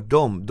kvar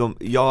dem?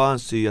 Jag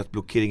anser ju att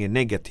blockering är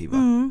negativa.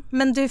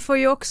 Men du får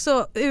ju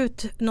också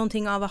ut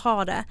någonting av att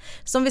ha det.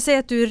 Som vi säger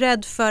att du är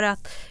rädd för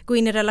att gå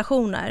in i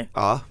relationer.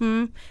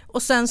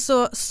 Och sen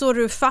så står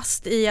du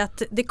fast i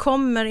att det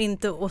kommer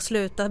inte att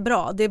sluta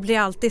bra. Det blir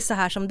alltid så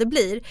här som det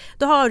blir.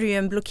 Då har du ju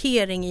en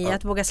blockering i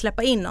att våga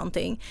släppa in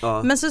någonting.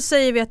 Men så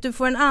säger vi att du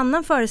får en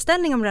annan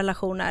föreställning om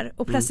relationer.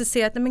 Och plötsligt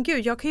säger att men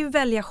gud, jag kan ju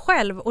välja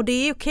själv. Och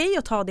det är okej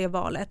att ta det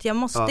valet. Jag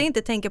måste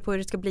inte tänka på hur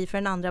det ska bli för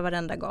den andra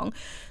varenda gång.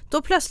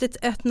 Då plötsligt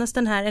öppnas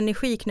den här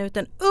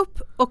energiknuten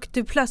upp, och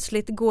du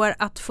plötsligt går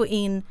att få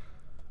in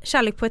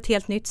kärlek på ett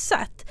helt nytt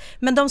sätt.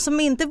 Men de som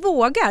inte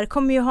vågar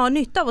kommer ju ha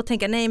nytta av att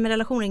tänka nej, men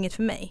relation är inget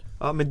för mig.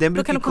 Ja, men den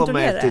brukar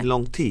komma efter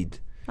lång tid.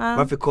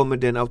 Varför kommer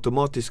den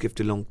automatiskt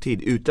efter lång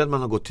tid utan att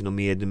man har gått till någon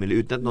medium eller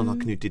utan att någon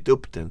har knutit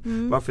upp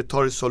den? Varför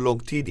tar det så lång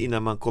tid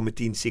innan man kommer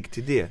till insikt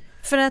till det?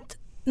 För att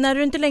när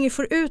du inte längre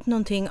får ut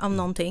någonting av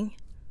någonting,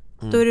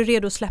 då är du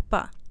redo att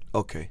släppa.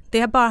 Okay.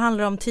 Det bara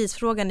handlar om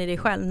tidsfrågan i dig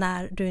själv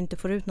när du inte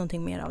får ut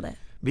någonting mer av det.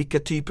 Vilka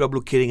typer av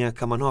blockeringar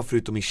kan man ha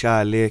förutom i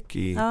kärlek?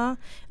 I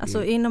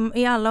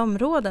alla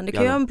områden. Det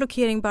kan ju ha en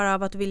blockering bara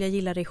av att vilja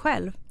gilla dig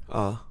själv.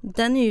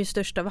 Den är ju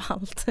störst av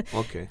allt.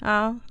 Okay.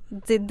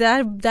 Det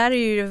där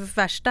är ju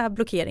värsta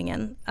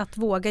blockeringen. Att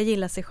våga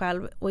gilla sig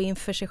själv och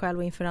inför sig själv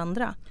och inför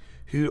andra.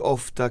 Hur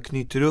ofta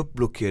knyter du upp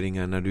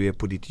blockeringar när du är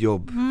på ditt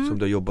jobb som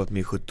du har jobbat med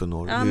i 17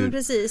 år? Ja, men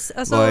precis.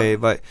 Alltså,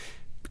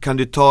 kan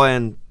du ta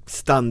en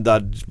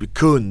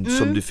standardkund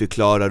som du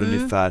förklarar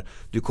ungefär?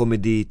 Du kommer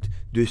dit,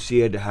 du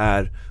ser det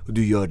här och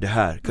du gör det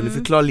här. Kan du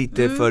förklara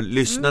lite för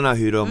lyssnarna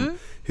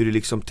hur du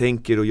liksom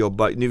tänker och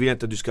jobbar? Nu vill jag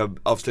inte att du ska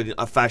avslöja din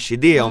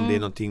affärsidé om det är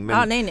någonting,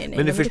 men, nej,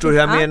 men du förstår hur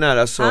jag menar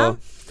alltså,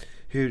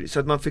 så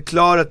att man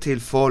förklarar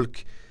till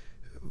folk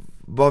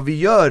vad vi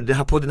gör, den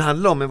här podden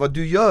handlar om, men vad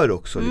du gör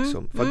också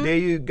liksom. För det är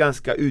ju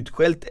ganska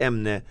utskällt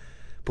ämne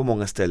på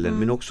många ställen,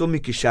 men också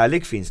mycket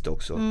kärlek finns det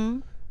också.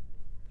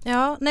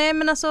 Ja, nej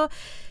men alltså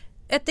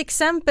ett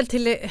exempel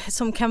till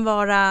som kan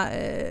vara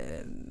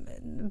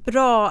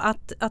bra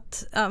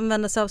att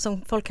använda sig av,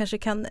 som folk kanske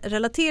kan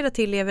relatera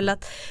till, är väl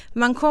att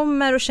man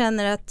kommer och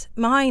känner att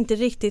man inte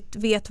riktigt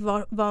vet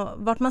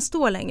vart man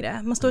står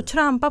längre. Man står och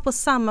trampar på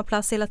samma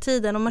plats hela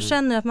tiden och man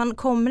känner att man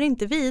kommer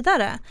inte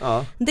vidare.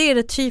 Det är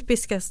det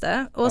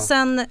typiskaste. Och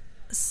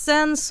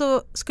sen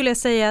så skulle jag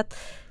säga att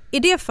i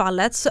det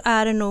fallet så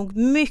är det nog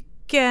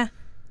mycket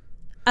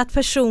att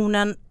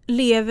personen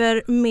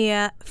lever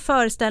med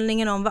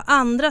föreställningen om vad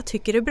andra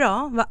tycker är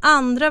bra, vad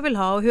andra vill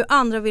ha och hur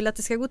andra vill att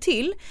det ska gå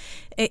till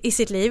i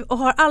sitt liv, och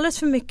har alldeles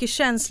för mycket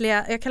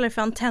känsliga, jag kallar det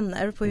för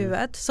antenner på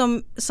huvudet,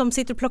 som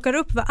sitter och plockar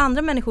upp vad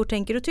andra människor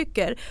tänker och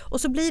tycker,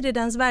 och så blir det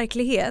dens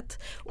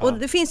verklighet. Och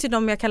det finns ju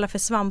de jag kallar för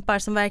svampar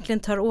som verkligen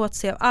tar åt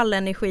sig av all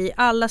energi,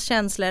 allas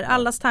känslor,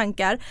 allas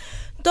tankar.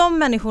 De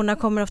människorna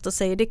kommer ofta att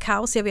säga det är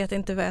kaos, jag vet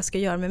inte vad jag ska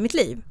göra med mitt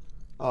liv.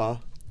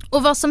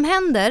 Och vad som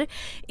händer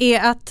är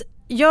att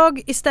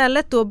jag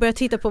istället då börjar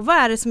titta på vad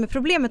är det som är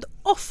problemet.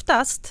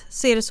 Oftast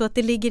så är det så att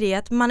det ligger i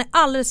att man är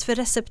alldeles för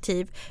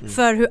receptiv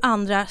för hur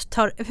andra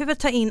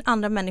tar in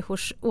andra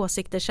människors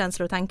åsikter,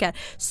 känslor och tankar.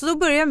 Så då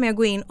börjar jag med att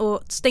gå in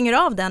och stänger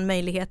av den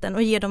möjligheten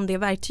och ge dem det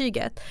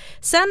verktyget.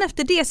 Sen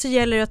efter det så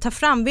gäller det att ta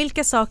fram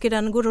vilka saker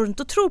den går runt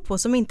och tror på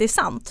som inte är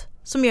sant,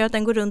 som gör att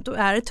den går runt och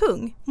är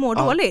tung, mår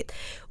dåligt.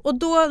 Och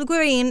då går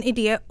jag in i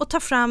det och tar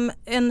fram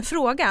en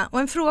fråga.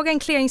 Och en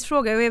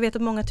clearingsfråga, och jag vet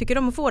att många tycker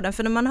om att få den,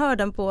 för när man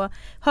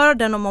hör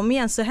den om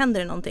igen så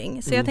händer det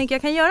någonting. Så jag tänker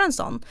jag kan göra en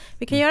sån.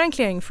 Vi kan göra en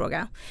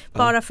clearingfråga,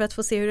 bara för att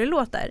få se hur det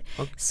låter.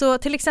 Så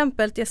till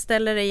exempel, jag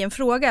ställer dig en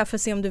fråga för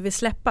att se om du vill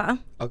släppa.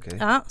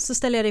 Så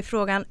ställer jag dig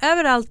frågan,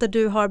 överallt där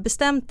du har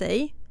bestämt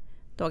dig,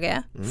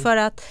 Dogge,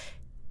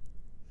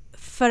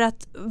 för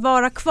att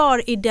vara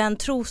kvar i den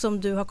tro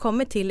som du har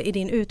kommit till i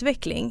din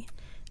utveckling.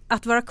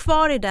 Att vara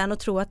kvar i den och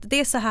tro att det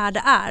är så här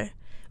det är.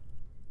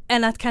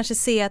 Än att kanske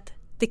se att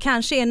det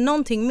kanske är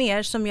någonting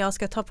mer som jag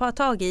ska ta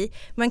tag i.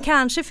 Men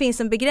kanske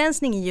finns en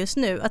begränsning i just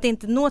nu att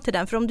inte nå till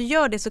den. För om du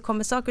gör det så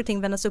kommer saker och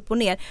ting vändas upp och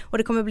ner. Och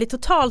det kommer bli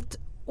totalt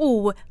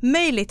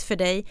omöjligt för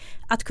dig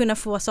att kunna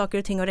få saker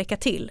och ting att räcka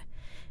till.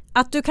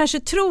 Att du kanske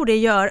tror det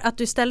gör att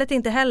du istället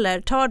inte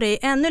heller tar dig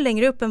ännu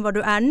längre upp än vad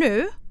du är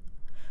nu.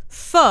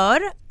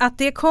 För att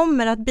det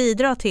kommer att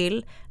bidra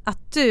till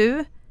att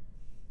du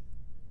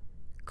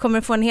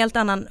kommer få en helt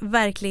annan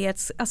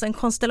alltså en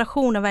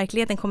konstellation av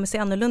verkligheten kommer se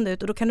annorlunda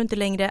ut, och då kan du inte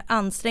längre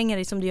anstränga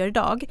dig som du gör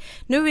idag.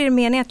 Nu är det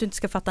meningen att du inte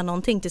ska fatta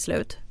någonting till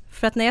slut.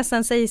 För att när jag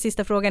sen säger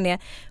sista frågan är,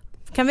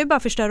 kan vi bara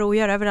förstöra och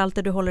göra överallt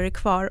där du håller dig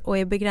kvar och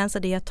är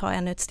begränsad i att ta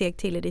ännu ett steg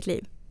till i ditt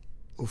liv?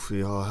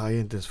 Jag har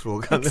inte ens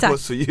frågan, det var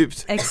så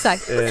djupt.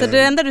 Exakt, så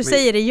det enda du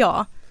säger är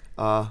ja.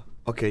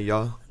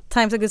 Ja.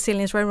 Times are good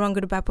silliness, right, wrong,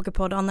 good, bad, poker,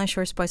 pod, online,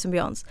 shores, boys and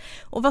beyonds.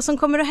 Och vad som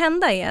kommer att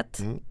hända är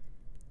att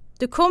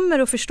du kommer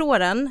att förstå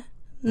den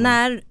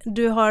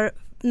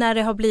när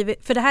det har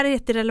blivit, för det här är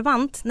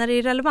jätterelevant. När det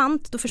är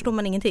relevant, då förstår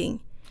man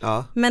ingenting.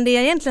 Men det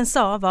jag egentligen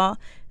sa var,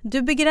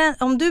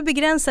 om du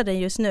begränsar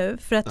dig just nu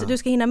för att du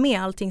ska hinna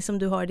med allting som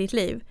du har i ditt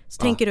liv,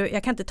 så tänker du,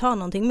 jag kan inte ta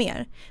någonting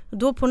mer. Och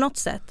då på något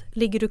sätt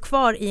ligger du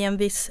kvar i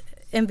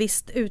en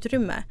viss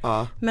utrymme.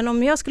 Men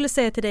om jag skulle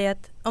säga till dig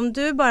att om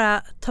du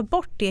bara tar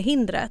bort det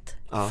hindret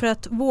för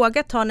att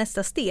våga ta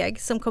nästa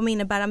steg som kommer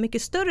innebära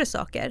mycket större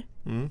saker,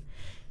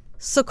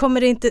 så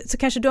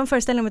kanske du har en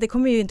föreställning om att det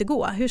kommer ju inte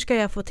gå. Hur ska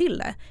jag få till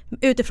det?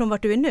 Utifrån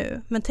vart du är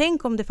nu. Men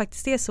tänk om det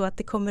faktiskt är så att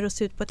det kommer att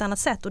se ut på ett annat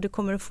sätt, och du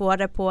kommer att få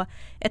det på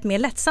ett mer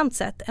lättsamt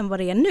sätt än vad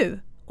det är nu.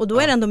 Och då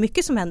är det ändå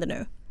mycket som händer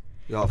nu.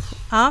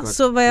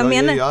 Så vad jag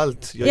menar. Gör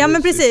allt.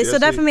 Men precis. Så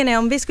därför menar jag,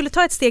 om vi skulle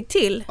ta ett steg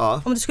till,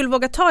 om du skulle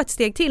våga ta ett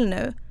steg till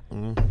nu,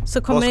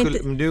 Så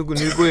kommer nu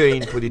går jag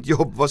in på ditt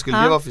jobb. Vad skulle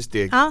det vara för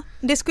steg? Ja,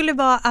 det skulle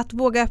vara att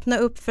våga öppna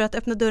upp för att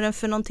öppna dörren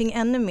för någonting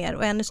ännu mer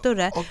och ännu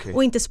större.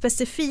 Och inte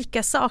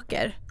specifika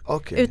saker.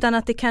 Utan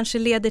att det kanske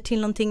leder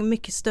till någonting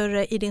mycket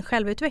större i din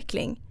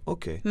självutveckling.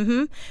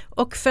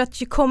 Och för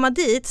att komma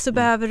dit så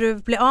behöver du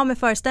bli av med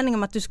föreställningen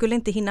om att du skulle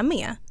inte hinna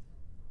med.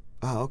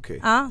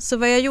 Så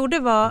vad jag gjorde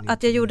var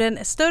att jag gjorde en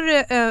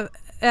större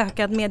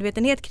ökad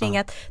medvetenhet kring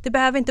att det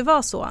behöver inte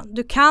vara så.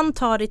 Du kan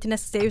ta dig till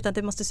nästa steg utan att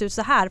det måste se ut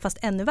så här fast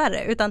ännu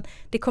värre. Utan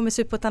det kommer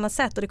se ut på ett annat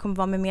sätt och det kommer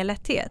vara med mer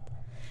lätthet.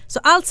 Så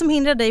allt som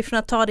hindrar dig från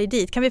att ta dig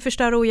dit, kan vi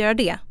förstöra och göra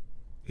det?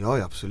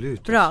 Ja,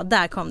 absolut. Bra,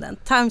 där kom den.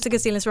 Times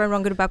against illness, right,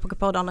 wrong, good, bad, pocket,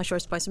 pod, on, shore,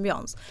 spice and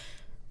beyonds.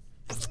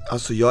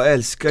 Alltså jag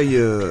älskar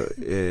ju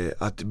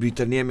att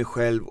byta ner mig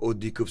själv och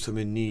dyka upp som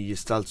en ny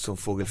gestalt som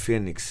Fågel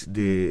Fenix.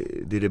 Det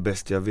är det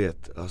bästa jag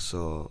vet.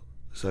 Alltså,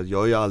 så att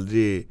jag är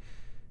aldrig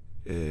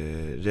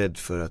rädd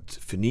för att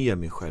förnya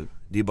mig själv.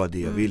 Det är bara det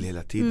jag vill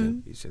hela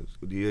tiden.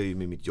 Och det gör jag ju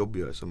med mitt jobb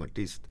jag som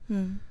artist.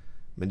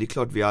 Men det är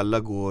klart vi alla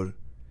går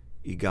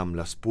i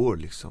gamla spår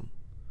liksom.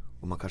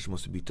 Och man kanske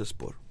måste byta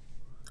spår.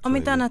 Om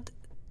inte annat,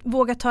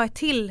 våga ta ett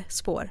till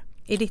spår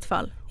i ditt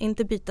fall.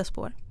 Inte byta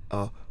spår.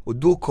 Ja, och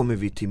då kommer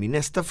vi till min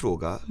nästa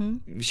fråga.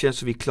 Vi känns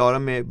som vi är klara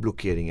med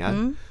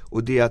blockeringar.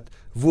 Och det är att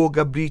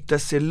våga bryta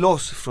sig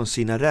loss från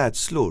sina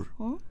rädslor.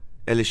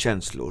 Eller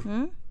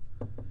känslor.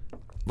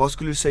 Vad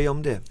skulle du säga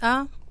om det?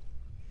 Ja.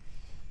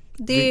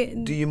 Det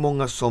är ju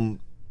många som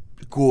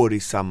går i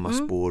samma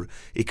spår,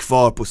 är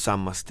kvar på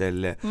samma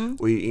ställe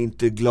och är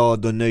inte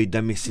glada och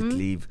nöjda med sitt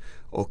liv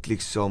och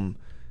liksom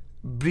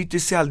bryter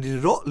sig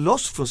aldrig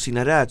loss från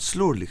sina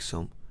rädslor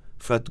liksom,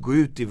 för att gå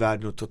ut i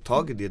världen och ta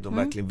tag i det de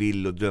verkligen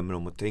vill och drömmer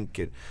om och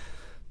tänker.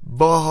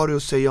 Vad har du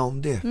att säga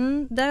om det?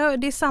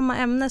 Det är samma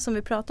ämne som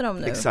vi pratar om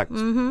nu. Exakt.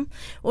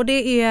 Och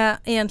det är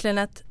egentligen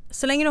att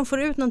så länge de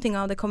får ut någonting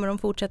av det kommer de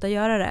fortsätta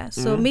göra det.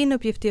 Så min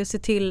uppgift är att se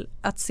till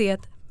att se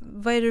att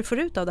vad är det du får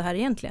ut av det här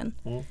egentligen?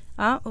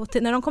 Ja, och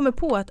när de kommer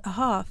på att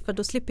för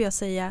då slipper jag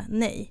säga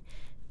nej.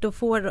 Då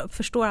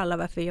förstår alla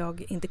varför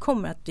jag inte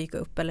kommer att dyka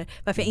upp eller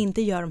varför jag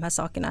inte gör de här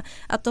sakerna.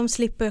 Att de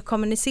slipper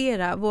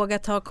kommunicera, våga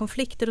ta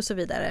konflikter och så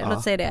vidare.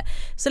 Låt säga det.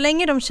 Så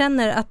länge de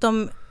känner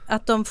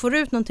att de får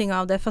ut någonting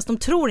av det fast de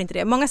tror inte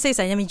det. Många säger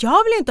så här, ja men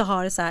jag vill inte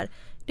ha det så här.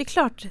 Det är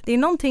klart, det är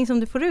någonting som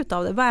du får ut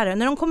av det. Vad är det?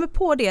 När de kommer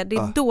på det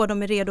är då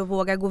de är redo att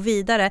våga gå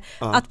vidare.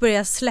 Att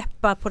börja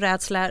släppa på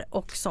rädslor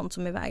och sånt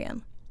som är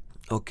vägen.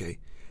 Okej.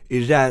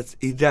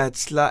 Är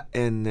rädsla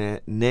en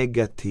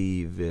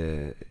negativ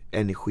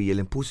energi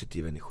eller en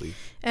positiv energi?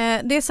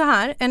 Det är så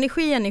här,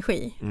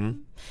 energi.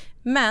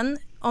 Men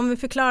om vi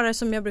förklarar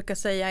som jag brukar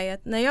säga är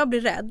att när jag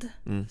blir rädd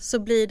så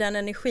blir den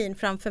energin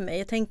framför mig.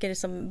 Jag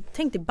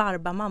tänk dig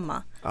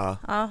Barbamamma.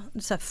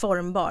 Så här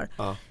formbar.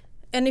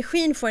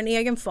 Energin får en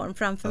egen form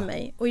framför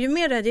mig. Och ju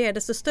mer rädd jag är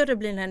desto större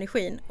blir den här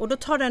energin. Och då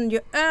tar den ju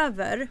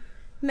över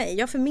mig.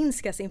 Jag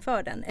förminskas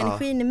inför den.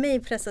 Energin i mig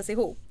pressas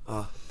ihop.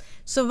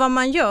 Så vad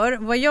man gör,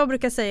 vad jag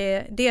brukar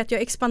säga, det är att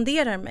jag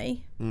expanderar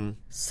mig.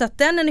 Så att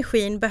den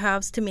energin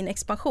behövs till min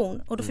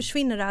expansion. Och då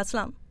försvinner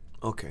rädslan.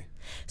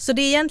 Så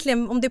det är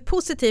egentligen, om det är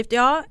positivt,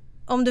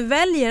 om du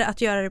väljer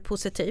att göra det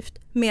positivt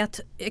med att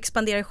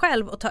expandera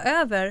själv och ta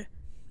över.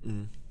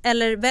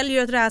 Eller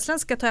väljer att rädslan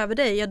ska ta över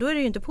dig, då är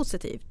det ju inte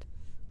positivt.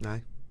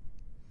 Nej.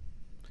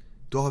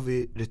 Då har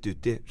vi rätt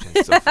ut det,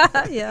 känns som.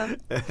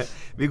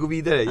 Vi går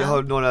vidare. Jag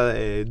har några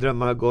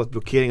drömmar har gått,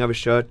 blockeringar har vi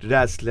kört,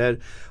 rädslor.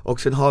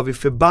 Och sen har vi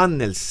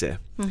förbannelse.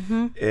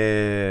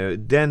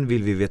 Den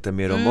vill vi veta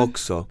mer om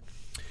också.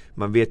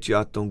 Man vet ju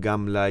att de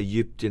gamla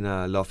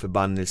egyptierna la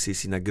förbannelse i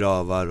sina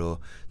gravar.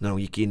 Och när de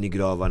gick in i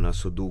gravarna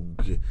så dog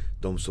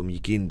de som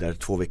gick in där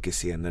 2 veckor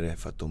senare.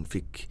 För att de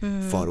fick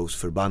faraos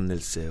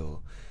förbannelse.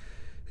 Och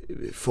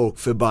folk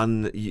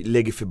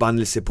lägger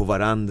förbannelse på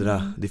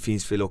varandra. Det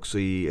finns väl också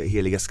i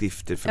heliga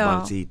skrifter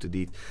förbannelse hit och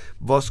dit.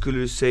 Vad skulle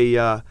du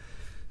säga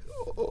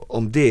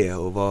om det?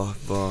 Och vad...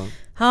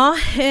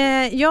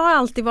 Jag har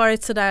alltid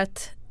varit sådär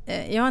att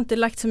jag har inte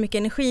lagt så mycket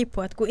energi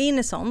på att gå in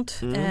i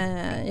sånt.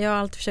 Jag har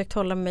alltid försökt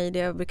hålla mig i det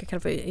jag brukar kalla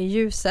för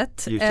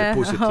ljuset. Ljuset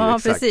positivt, ja,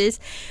 exakt.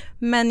 Precis.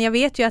 Men jag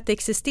vet ju att det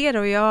existerar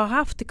och jag har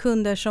haft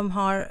kunder som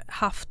har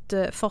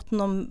fått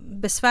någon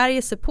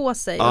besvärjelse på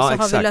sig och så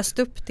har vi löst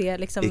upp det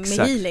liksom med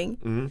healing.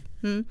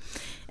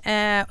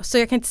 Så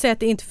jag kan inte säga att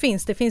det inte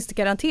finns, det finns det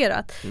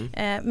garanterat.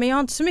 Men jag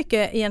har inte så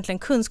mycket egentligen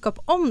kunskap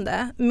om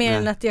det, mer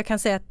än att jag kan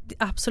säga att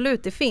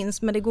absolut det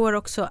finns, men det går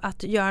också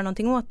att göra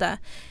någonting åt det.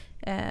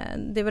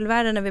 Det är väl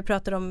värre när vi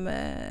pratar om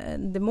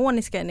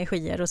demoniska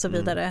energier och så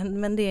vidare,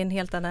 men det är en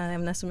helt annan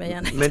ämne som jag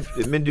gärna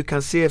men du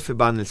kan se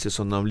förbannelser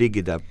som de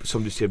ligger där,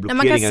 som du ser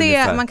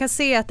blockeringar. Man kan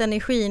se att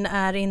energin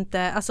är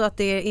inte, alltså att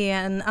det är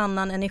en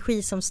annan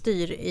energi som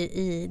styr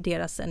i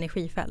deras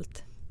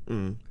energifält.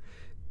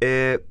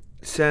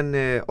 Sen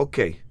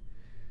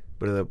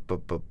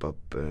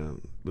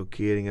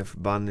blockeringar,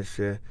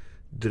 förbannelse,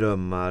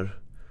 drömmar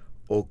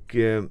och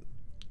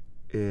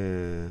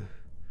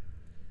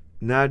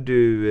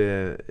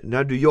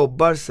när du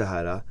jobbar så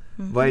här,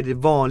 vad är det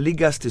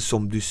vanligaste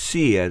som du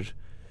ser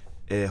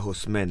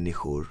hos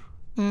människor?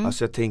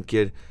 Alltså jag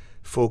tänker,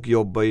 folk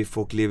jobbar ju,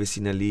 folk lever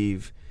sina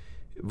liv.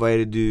 Vad är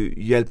det du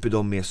hjälper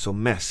dem med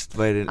som mest?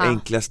 Vad är den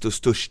enklaste och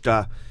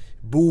största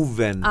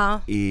boven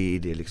i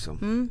det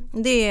liksom?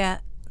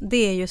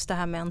 Det är just det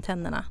här med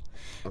antennerna.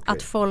 Okay.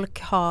 Att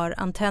folk har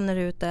antenner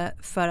ute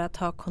för att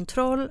ha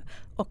kontroll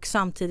och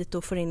samtidigt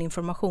då får in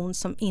information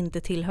som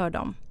inte tillhör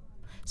dem.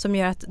 Som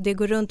gör att det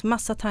går runt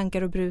massa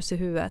tankar och brus i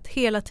huvudet.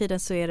 Hela tiden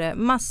så är det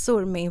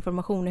massor med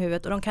information i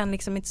huvudet och de kan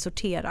liksom inte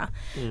sortera.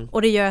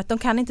 Och det gör att de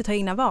kan inte ta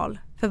egna val.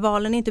 För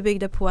valen är inte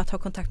byggda på att ha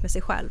kontakt med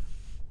sig själv.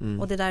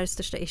 Och det där är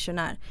största issuen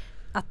är.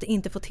 Att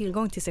inte få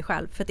tillgång till sig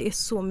själv. För det är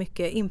så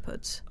mycket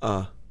inputs.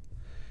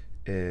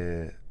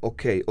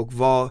 Okej, och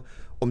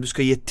om du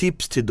ska ge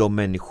tips till de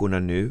människorna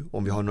nu,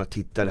 om vi har några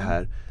tittare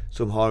här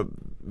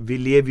vi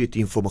lever ju i ett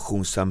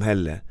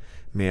informationssamhälle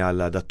med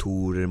alla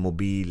datorer,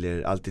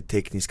 mobiler, allt det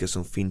tekniska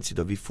som finns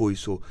idag. Vi får ju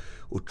så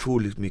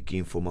otroligt mycket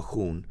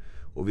information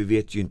och vi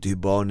vet ju inte hur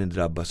barnen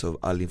drabbas av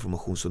all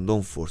information som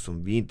de får,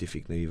 som vi inte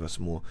fick när vi var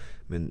små.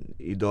 Men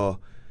idag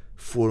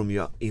får de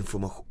ju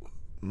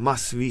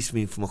massvis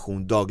med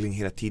information dagligen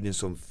hela tiden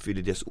som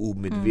fyller deras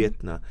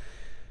omedvetna.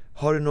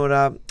 Har du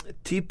några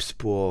tips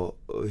på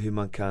hur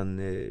man kan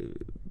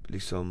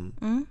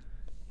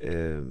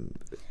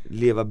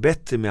leva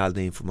bättre med all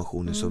den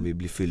informationen som vi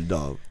blir fyllda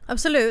av?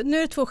 Absolut, nu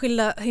är det 2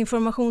 skilda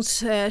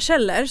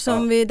informationskällor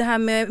som det här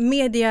med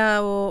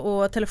media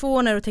och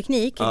telefoner och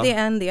teknik, det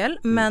är en del,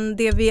 men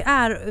det vi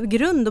är,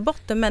 grund och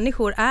botten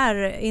människor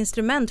är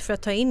instrument för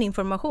att ta in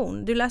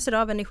information. Du läser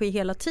av energi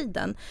hela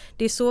tiden.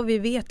 Det är så vi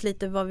vet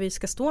lite var vi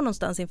ska stå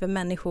någonstans inför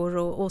människor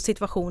och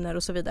situationer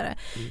och så vidare.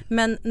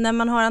 Men när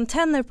man har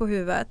antenner på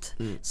huvudet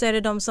så är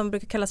det de som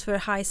brukar kallas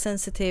för high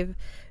sensitive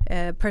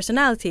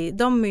personality.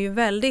 De är ju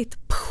väldigt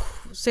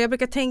så jag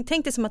brukar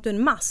tänka det som att du är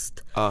en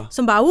mast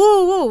som bara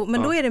wow,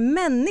 men då är det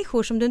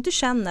människor som du inte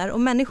känner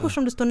och människor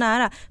som du står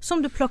nära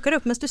som du plockar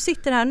upp, men du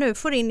sitter här nu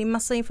får in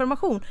massa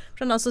information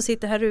från de som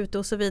sitter här ute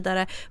och så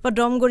vidare, vad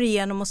de går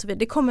igenom och så vidare.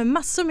 Det kommer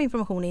massor med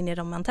information in i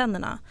de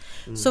antennerna.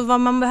 Så vad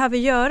man behöver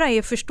göra är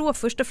att förstå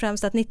först och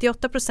främst att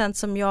 98%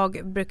 som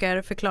jag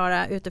brukar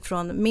förklara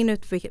utifrån min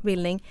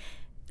utbildning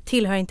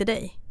tillhör inte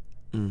dig.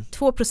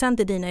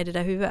 2% är dina i det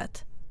där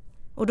huvudet.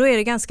 Och då är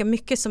det ganska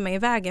mycket som är i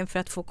vägen för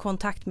att få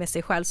kontakt med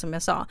sig själv, som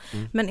jag sa.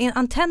 Men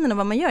antennerna,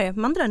 vad man gör är att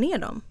man drar ner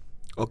dem.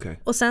 Okay.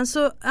 Och sen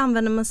så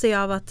använder man sig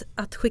av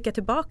att skicka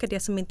tillbaka det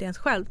som inte är ens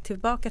själv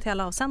tillbaka till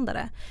alla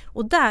avsändare.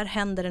 Och där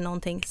händer det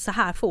någonting så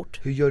här fort.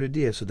 Hur gör du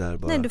det så där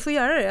bara? Nej, du får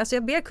göra det. Alltså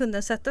jag ber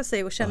kunden sätta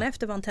sig och känna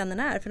efter vad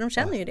antennerna är, för de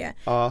känner ju det.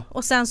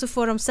 Och sen så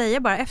får de säga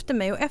bara efter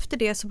mig och efter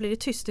det så blir det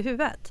tyst i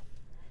huvudet.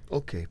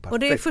 Okej, perfekt. Och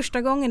det är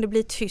första gången det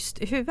blir tyst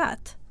i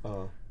huvudet.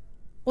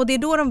 Och det är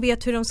då de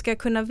vet hur de ska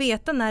kunna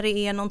veta när det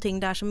är någonting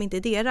där som inte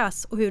är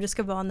deras och hur det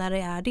ska vara när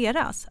det är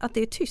deras. Att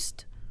det är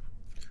tyst.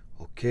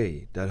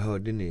 Okej, där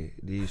hörde ni.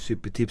 Det är ju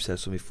supertips här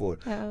som vi får.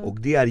 Och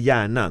det är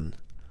hjärnan.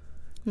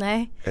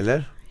 Nej.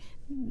 Eller?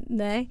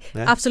 Nej,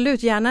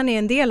 absolut, hjärnan är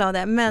en del av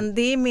det. Men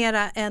det är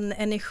mera en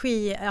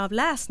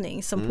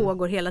energiavläsning som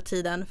pågår hela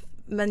tiden.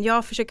 Men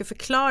jag försöker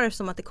förklara det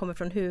som att det kommer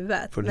från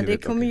huvudet. Men det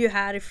kommer ju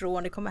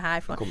härifrån, det kommer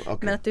härifrån.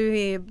 Men att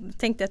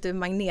tänkte att du är en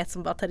magnet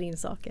som bara tar in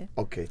saker.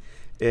 Okej.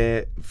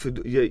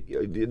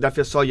 Därför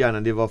jag sa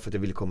hjärnan, det var för att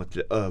jag ville komma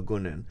till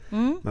ögonen.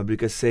 Man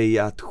brukar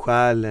säga att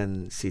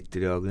själen sitter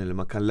i ögonen, eller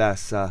man kan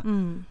läsa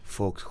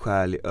folks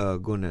själ i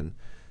ögonen.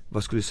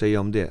 Vad skulle du säga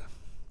om det?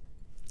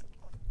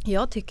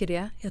 Jag tycker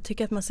det. Jag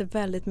tycker att man ser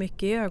väldigt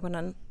mycket i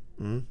ögonen.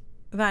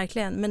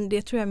 Verkligen. Men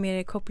det tror jag mer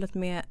är kopplat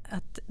med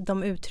att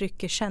de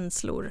uttrycker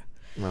känslor.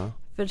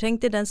 För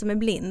tänk dig den som är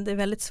blind. Det är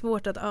väldigt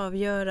svårt att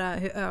avgöra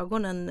hur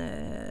ögonen...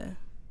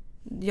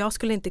 Jag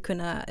skulle inte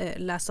kunna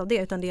läsa av det,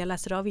 utan det jag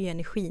läser av är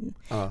energin.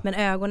 Men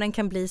ögonen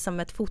kan bli som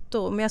ett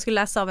foto. Om jag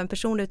skulle läsa av en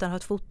person utan att ha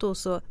ett foto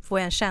så får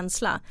jag en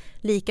känsla.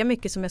 Lika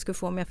mycket som jag skulle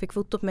få om jag fick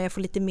fotot, men jag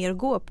får lite mer att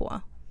gå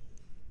på.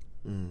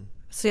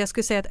 Så jag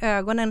skulle säga att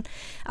ögonen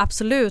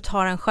absolut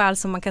har en själ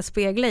som man kan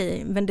spegla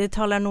i. Men det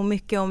talar nog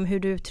mycket om hur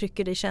du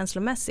uttrycker dig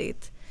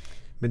känslomässigt.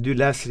 Men du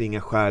läser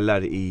inga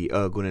själar i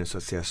ögonen så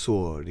att säga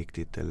så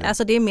riktigt? Eller?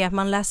 Alltså det är mer att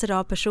man läser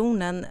av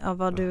personen, av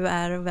vad du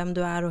är, vem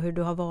du är och hur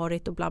du har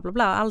varit och bla bla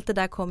bla. Allt det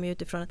där kommer ju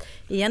utifrån att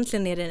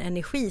egentligen är det en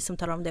energi som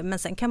talar om det. Men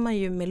sen kan man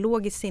ju med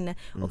logiskt sinne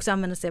också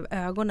använda sig av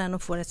ögonen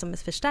och få det som en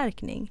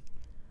förstärkning.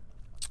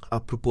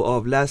 Apropå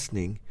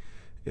avläsning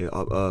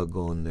av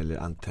ögon eller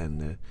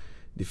antenner.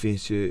 Det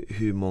finns ju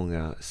hur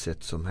många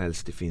sätt som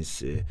helst. Det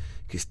finns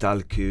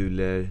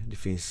kristallkulor, det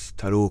finns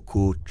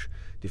tarotkort,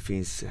 det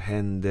finns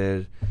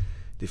händer,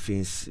 det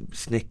finns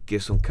snäckor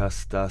som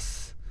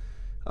kastas.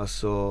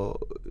 Alltså,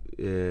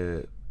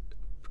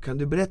 kan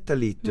du berätta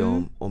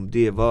lite om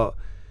det?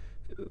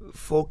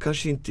 Folk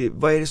kanske inte,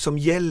 vad är det som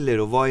gäller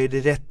och vad är det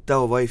rätta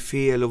och vad är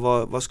fel och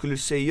vad skulle du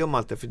säga om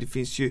allt det? För det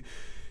finns ju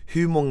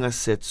hur många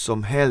sätt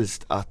som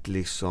helst att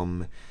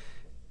liksom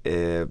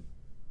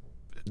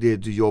det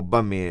du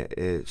jobbar med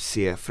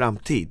se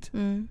framtid.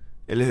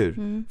 Eller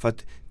hur? För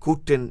att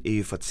korten är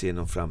ju för att se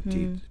någon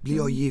framtid. Blir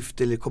jag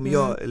gift eller kommer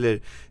jag,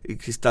 eller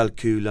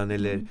kristallkulan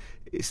eller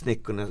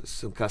snäckorna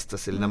som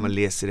kastas eller när man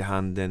läser i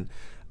handen.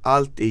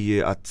 allt är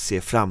ju att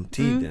se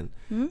framtiden.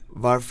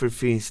 Varför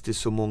finns det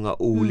så många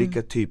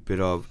olika typer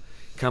av,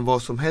 kan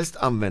vad som helst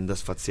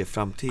användas för att se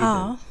framtiden?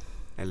 Ja,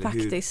 eller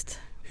faktiskt.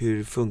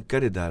 Hur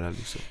funkar det där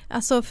alltså?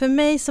 Alltså för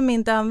mig som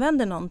inte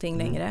använder någonting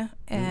längre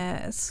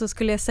så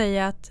skulle jag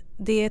säga att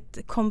det är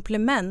ett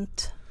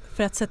komplement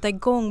för att sätta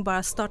igång,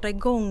 bara starta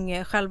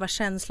igång själva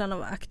känslan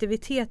av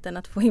aktiviteten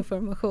att få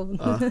information.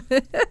 Ja.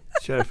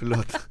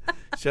 Förlåt.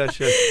 Kör.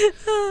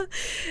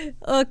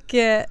 Och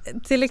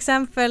till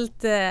exempel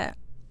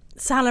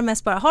så handlar det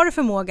mest bara, har du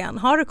förmågan,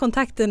 har du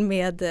kontakten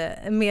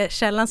med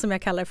källan som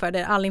jag kallar för,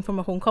 där all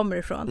information kommer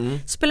ifrån.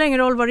 Spelar ingen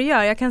roll vad du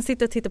gör, jag kan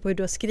sitta och titta på hur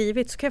du har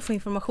skrivit så kan jag få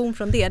information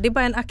från det. Det är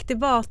bara en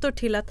aktivator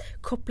till att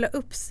koppla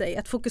upp sig,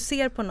 att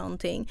fokusera på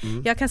någonting.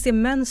 Jag kan se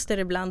mönster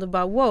ibland och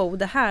bara wow,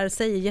 det här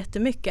säger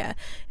jättemycket.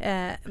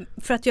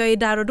 För att jag är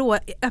där och då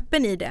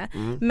öppen i det.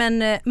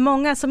 Men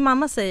många, som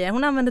mamma säger,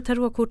 hon använder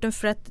tarotkorten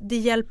för att det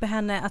hjälper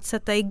henne att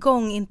sätta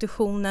igång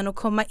intuitionen och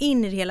komma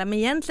in i det hela. Men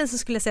egentligen så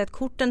skulle jag säga att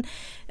korten,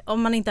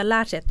 om man inte har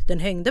lärt sig att den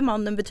hängde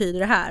mannen betyder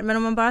det här, men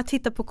om man bara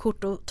tittar på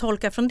kort och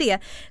tolkar från det,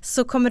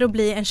 så kommer det att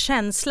bli en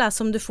känsla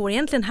som du får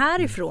egentligen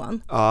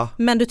härifrån.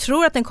 Men du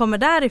tror att den kommer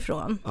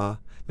därifrån.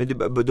 Men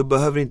då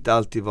behöver det inte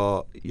alltid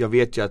vara, jag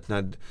vet ju att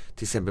när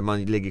till exempel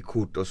man lägger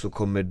kort och så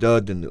kommer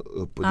döden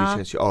upp och det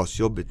känns ju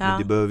asjobbigt, men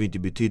det behöver inte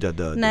betyda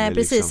döden. Nej,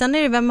 precis. Liksom. Sen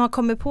är det vem har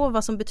kommit på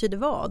vad som betyder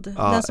vad.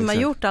 Den som har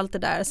gjort allt det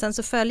där. Sen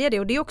så följer det,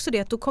 och det är också det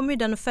att då kommer ju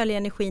den att följa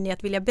energin i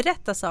att vilja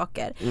berätta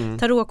saker.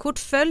 Tarotkort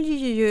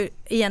följer ju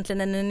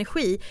egentligen en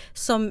energi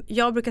som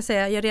jag brukar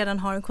säga jag redan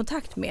har en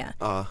kontakt med.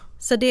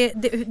 Så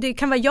det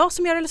kan vara jag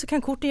som gör det, eller så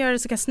kan korten göra det,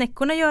 så kan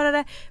snäckorna göra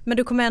det, men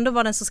du kommer ändå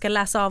vara den som ska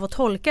läsa av och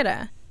tolka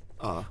det.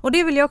 Och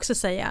det vill jag också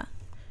säga.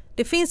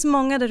 Det finns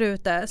många där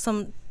ute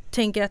som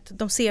tänker att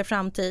de ser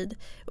framtid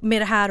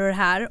med det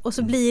här och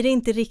så blir det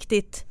inte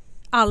riktigt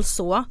alls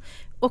så.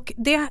 Och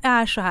det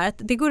är så här att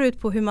det går ut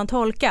på hur man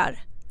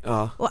tolkar.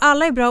 Och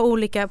alla är bra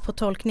olika på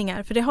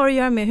tolkningar, för det har att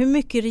göra med hur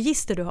mycket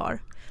register du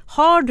har.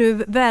 Har du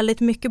väldigt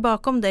mycket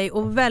bakom dig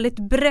och väldigt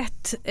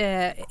brett,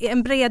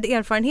 en bred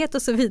erfarenhet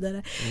och så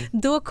vidare,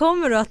 då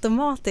kommer du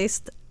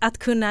automatiskt att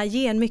kunna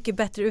ge en mycket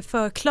bättre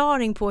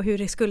förklaring på hur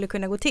det skulle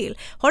kunna gå till.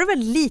 Har du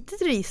väldigt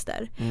litet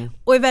register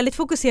och är väldigt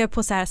fokuserad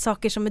på så här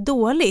saker som är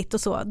dåligt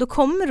och så, då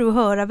kommer du att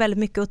höra väldigt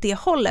mycket åt det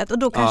hållet, och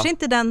då kanske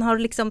inte den har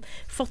liksom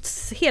fått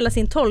hela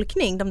sin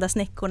tolkning, de där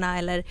snäckorna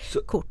eller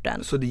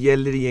korten. Så det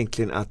gäller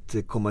egentligen att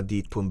komma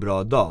dit på en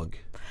bra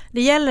dag?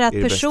 Det gäller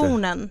att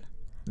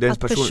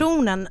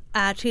personen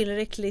är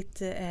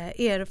tillräckligt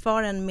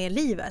erfaren med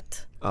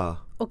livet.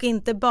 Och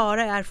inte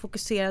bara är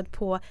fokuserad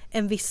på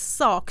en viss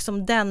sak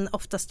som den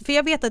oftast, för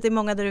jag vet att det är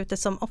många där ute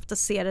som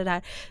oftast ser det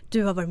där,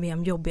 du har varit med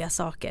om jobbiga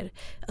saker,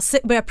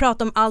 börjar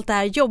prata om allt det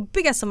här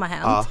jobbiga som har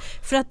hänt,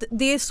 för att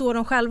det är så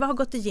de själva har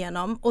gått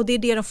igenom, och det är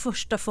det de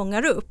första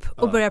fångar upp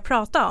och börjar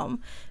prata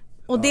om.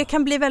 Och det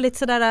kan bli väldigt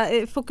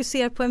sådär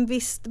fokuserat på en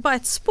viss, bara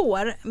ett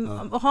spår.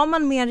 Och har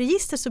man mer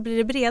register så blir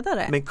det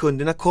bredare. Men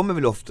kunderna kommer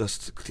väl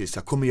oftast till så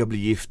här, kommer jag bli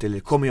gift eller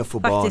kommer jag få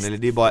barn, eller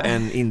det är bara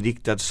en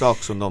inriktad sak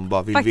som de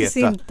bara vill faktiskt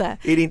veta. Inte.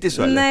 Är det inte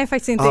så eller? Nej,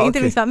 faktiskt inte. Inte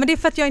okay. Men det är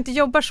för att jag inte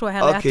jobbar så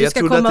heller, att du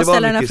ska komma och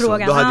ställa den här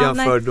frågan. Då hade jag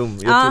en fördom.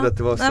 Jag trodde att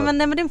det var så. Nej, men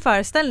det är en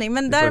föreställning.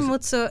 Men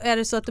däremot så är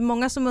det så att det är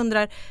många som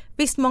undrar,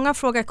 visst, många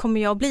frågar,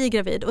 kommer jag bli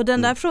gravid? Och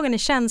den där frågan är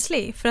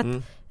känslig, för att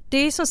det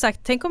är som sagt,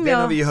 tänk om den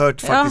har vi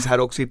hört faktiskt här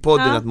också i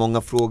podden, att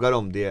många frågar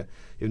om det,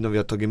 även om vi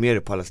har tagit med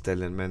det på alla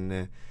ställen, men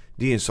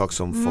det är en sak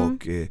som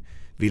folk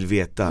vill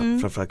veta,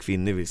 framförallt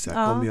kvinnor vill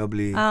säga, kommer jag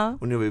bli,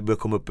 och nu vi börjar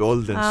komma upp i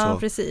åldern så.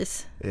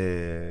 Precis.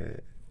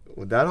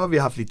 Och där har vi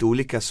haft lite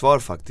olika svar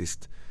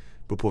faktiskt,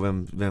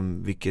 på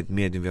vilket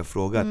medium vi har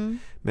frågat.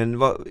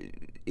 Men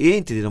är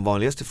inte det de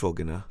vanligaste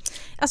frågorna?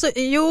 Alltså,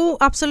 jo,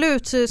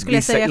 absolut skulle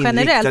jag säga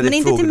generellt, men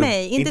inte till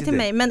mig, inte till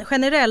mig, men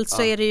generellt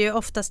så är det ju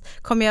oftast,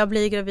 kommer jag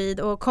bli gravid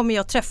och kommer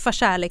jag träffa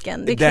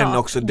kärleken? Det är den klart.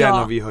 Också, den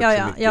har vi hört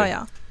så mycket.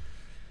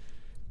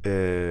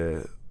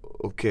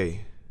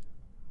 Okej.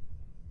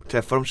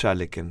 Träffar de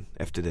kärleken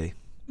efter dig?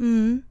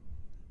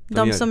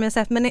 De som jag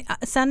sett, men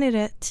sen är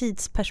det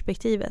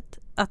tidsperspektivet,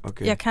 att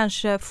jag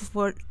kanske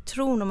får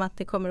tron om att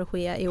det kommer att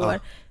ske i år.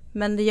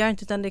 Men det gör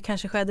inte, utan det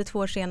kanske skedde 2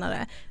 år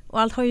senare. Och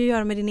allt har ju att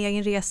göra med din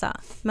egen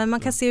resa. Men man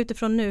kan se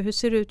utifrån nu, hur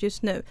ser det ut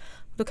just nu?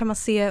 Då kan man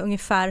se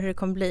ungefär hur det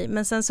kommer bli.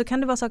 Men sen så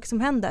kan det vara saker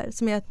som händer,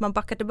 som gör att man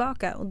backar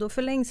tillbaka. Och då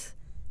förlängs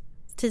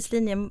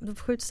tidslinjen, då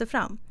skjuts det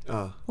fram.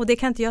 Och det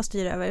kan inte jag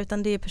styra över,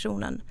 utan det är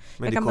personen.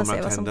 Men det kommer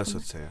att hända så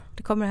att säga.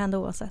 Det kommer att hända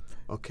oavsett.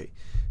 Okej.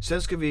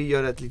 Sen ska vi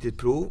göra ett litet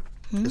prov.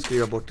 Jag ska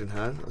göra bort den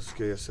här och så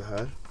ska jag göra så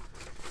här.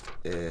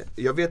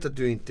 Jag vet att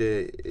du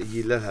inte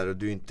gillar det här, och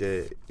du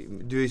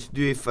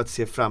är för att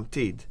se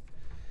framtid.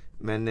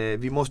 Men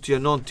vi måste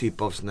göra någon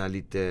typ av sån här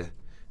lite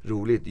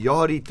roligt. Jag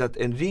har ritat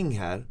en ring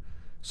här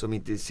som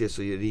inte ser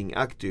så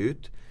ringaktig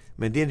ut,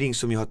 men det är en ring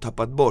som jag har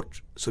tappat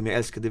bort, som jag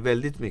älskade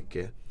väldigt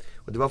mycket.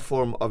 Och det var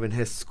form av en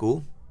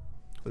hästsko,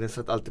 och den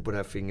satt alltid på det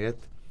här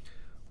fingret.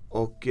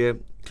 Och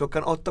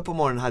klockan 8 på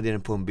morgonen hade jag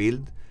den på en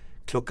bild.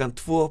 Klockan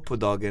 2 på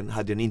dagen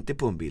hade jag den inte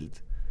på en bild.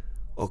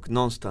 Och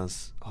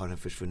någonstans har den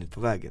försvunnit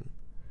på vägen.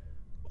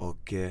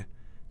 Och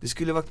Det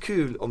skulle vara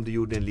kul om du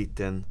gjorde en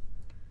liten,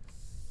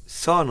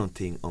 sa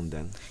någonting om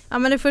den. Ja,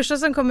 men det första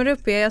som kommer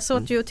upp är, jag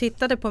såg ju och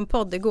tittade på en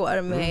podd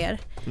igår med er.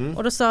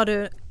 Och då sa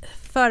du,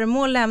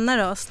 föremål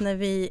lämnar oss när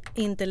vi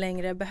inte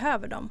längre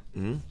behöver dem.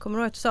 Kommer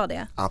du ihåg att du sa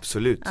det?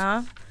 Absolut.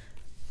 Ja.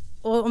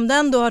 Och om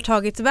den då har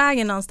tagit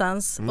vägen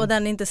någonstans och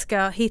den inte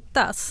ska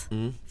hittas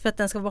för att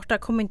den ska vara borta,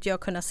 kommer inte jag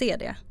kunna se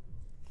det.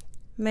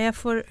 Men jag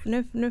får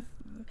nu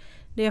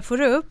det jag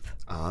får upp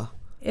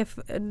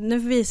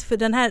för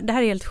det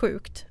här är helt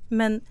sjukt,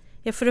 men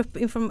jag får upp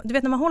du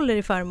vet när man håller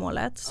i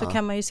föremålet så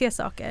kan man ju se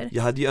saker.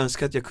 Jag hade ju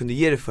önskat att jag kunde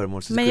ge dig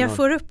föremål, men jag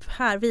får upp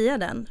här via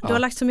den. Du har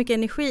lagt så mycket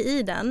energi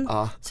i den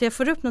så jag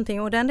får upp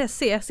någonting, och det enda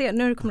jag ser,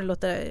 nu kommer det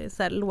låta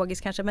så här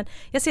logiskt kanske, men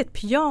jag ser ett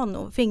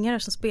piano, fingrar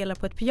som spelar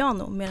på ett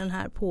piano med den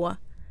här på.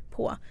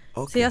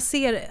 Okay. Så jag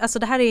ser, alltså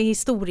det här är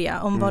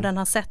historia om vad den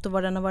har sett och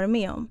vad den har varit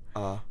med om.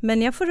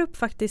 Men jag får upp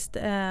faktiskt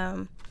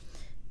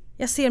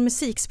jag ser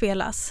musik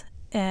spelas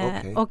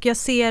och jag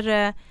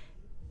ser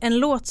en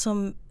låt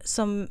som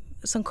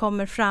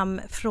kommer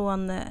fram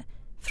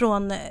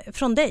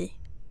från dig.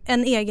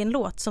 En egen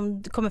låt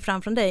som kommer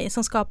fram från dig,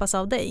 som skapas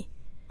av dig.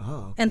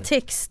 En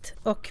text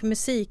och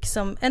musik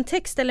en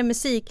text eller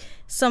musik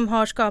som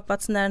har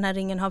skapats när den här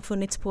ringen har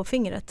funnits på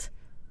fingret.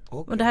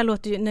 Och det här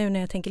låter ju, nu när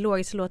jag tänker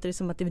logiskt så låter det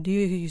som att det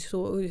är ju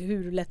så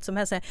hur lätt som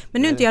helst.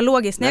 Men nu är inte jag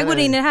logisk. När jag går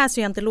in i det här så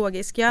är jag inte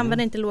logisk. Jag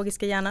använder inte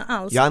logiska hjärnan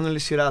alls. Jag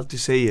analyserar allt du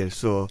säger,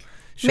 så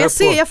men jag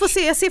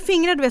ser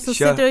fingrar du vet som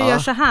sitter och gör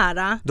så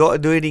här.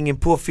 Då är det ingen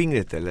på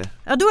fingret eller?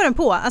 Ja, då är den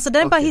på. Alltså det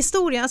är bara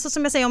historia. Alltså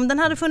som jag säger, om den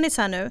hade funnits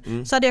här nu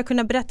så hade jag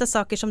kunnat berätta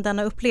saker som den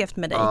har upplevt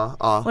med dig.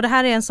 Och det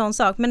här är en sån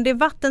sak. Men det är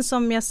vatten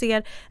som jag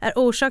ser är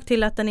orsak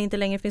till att den inte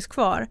längre finns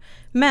kvar.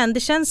 Men det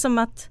känns som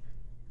att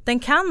den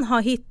kan ha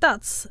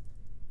hittats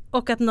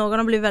och att någon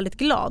har blivit väldigt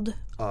glad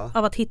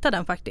av att hitta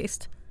den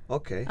faktiskt.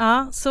 Okej.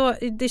 Ja, så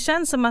det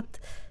känns som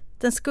att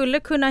den skulle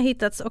kunna ha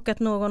hittats och att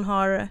någon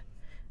har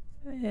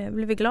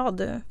blivit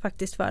glad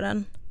faktiskt för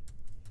den.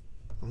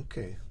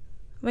 Okej.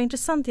 Vad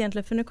intressant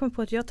egentligen, för nu kom jag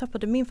på att jag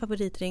tappade min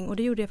favoritring, och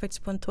det gjorde jag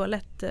faktiskt på en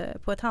toalett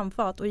på ett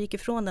handfat och gick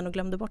ifrån den och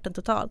glömde bort den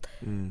totalt.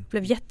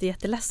 Blev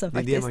jätteledsen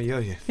faktiskt. Det är det man gör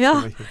ju.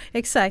 Ja,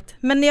 exakt.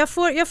 Men jag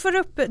får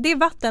upp, det är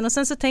vatten, och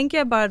sen så tänker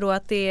jag bara då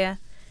att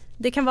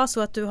det kan vara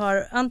så att du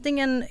har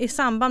antingen i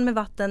samband med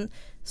vatten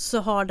så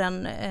har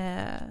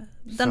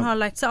den har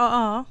lagt sig.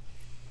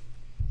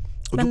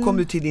 Och då kom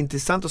du till det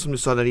intressanta som du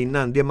sa där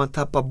innan. Det man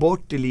tappar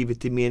bort i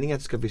livet i meningen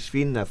att det ska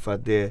försvinna, för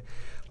att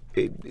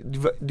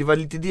det var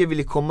lite det jag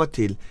ville komma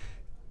till.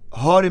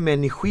 Har det med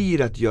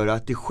energier att göra,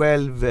 att det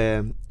själv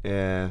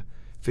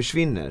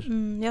försvinner?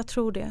 Jag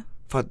tror det.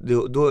 För att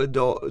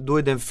då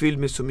är den fylld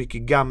med så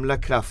mycket gamla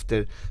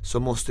krafter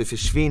som måste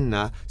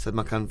försvinna så att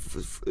man kan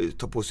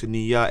ta på sig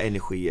nya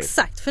energier.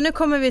 Exakt, för nu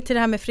kommer vi till det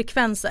här med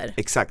frekvenser.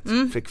 Exakt,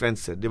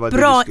 frekvenser. Det var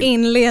bra det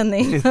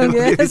inledning. Det var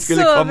det vi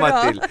skulle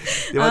komma till.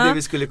 Det var det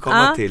vi skulle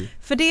komma till.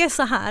 För det är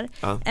så här,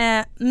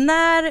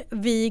 när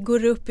vi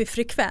går upp i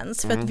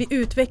frekvens, för att vi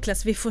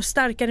utvecklas, vi får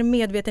starkare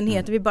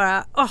medvetenhet, vi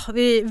bara,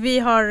 vi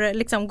har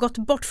liksom gått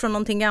bort från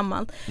någonting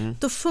gammalt.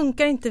 Då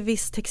funkar inte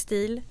viss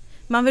textil.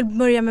 Man vill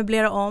börja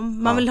möblera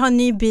om, man vill ha en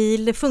ny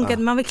bil, det funkar,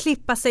 man vill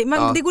klippa sig,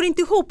 det går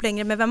inte ihop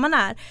längre med vem man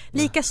är.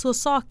 Lika så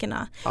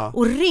sakerna.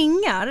 Och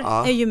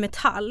ringar är ju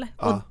metall,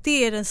 och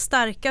det är den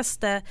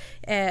starkaste,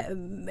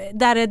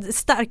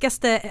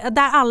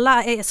 där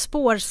alla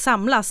spår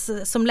samlas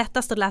som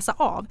lättast att läsa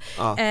av.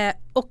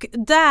 Och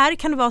där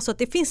kan det vara så att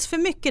det finns för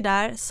mycket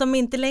där som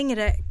inte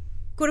längre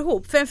går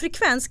ihop. För en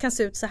frekvens kan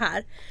se ut så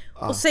här,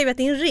 och säger vi att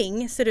din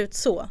ring ser ut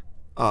så.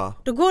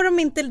 Då går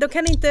de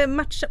kan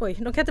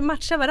inte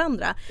matcha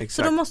varandra. Exakt.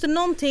 Så då måste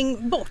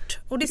någonting bort.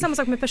 Och det är samma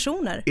sak med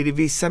personer. Är det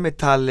vissa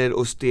metaller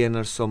och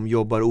stenar som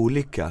jobbar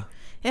olika?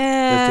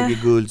 Jag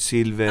tänker guld,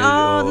 silver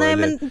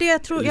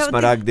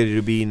smaragder,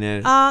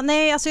 rubiner.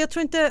 Nej, alltså jag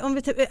tror inte, om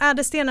vi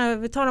ädelstenar,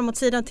 vi tar dem åt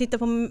sidan och tittar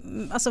på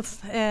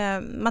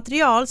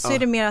material, så är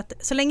det mer att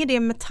så länge det är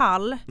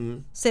metall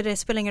så det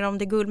spelar ingen roll om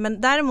det är guld,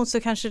 men däremot så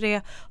kanske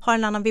det har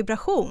en annan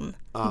vibration.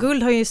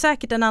 Guld har ju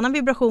säkert en annan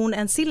vibration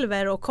än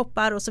silver och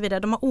koppar och så vidare.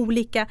 De har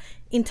olika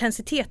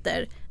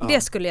intensiteter,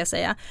 det skulle jag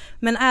säga.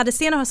 Men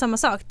ädelstenar har samma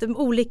sak, de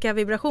olika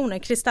vibrationer.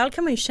 Kristall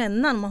kan man ju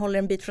känna när man håller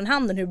en bit från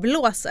handen hur det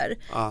blåser.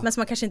 Men så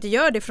man kanske inte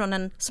gör det från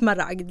en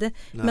smaragd.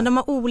 Men de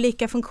har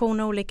olika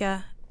funktioner,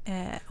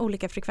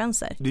 olika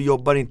frekvenser. Du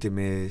jobbar inte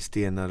med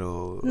stenar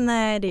och...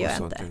 Nej, det gör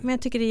jag inte. Men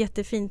jag tycker det är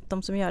jättefint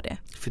de som gör det.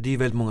 För det är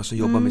väldigt många som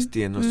jobbar med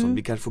sten och sånt.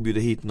 Vi kanske får bjuda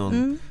hit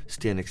någon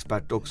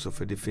stenexpert också,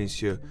 för det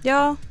finns ju...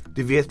 Ja.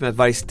 Det vet man att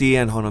varje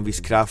sten har någon viss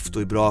kraft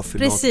och är bra för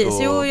något. Precis,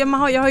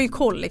 jag har ju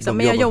koll liksom,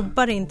 men jag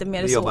jobbar inte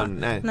med det så.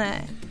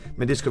 Nej.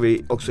 Men det ska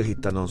vi också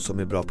hitta någon som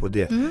är bra på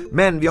det.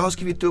 Men vi har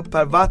skrivit upp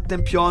här: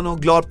 vatten, piano,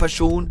 glad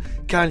person.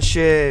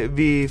 Kanske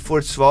vi får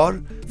ett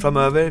svar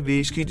framöver.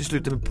 Vi ska inte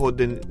sluta med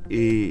podden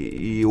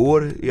i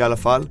år i alla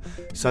fall.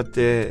 Så att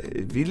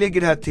vi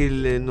lägger det här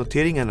till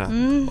noteringarna.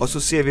 Och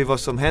så ser vi vad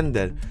som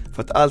händer.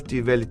 För att allt är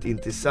ju väldigt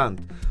intressant.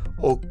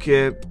 Och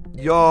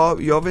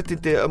jag vet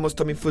inte, jag måste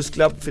ta min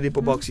fusklapp för det är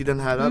på baksidan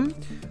här.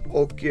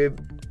 Och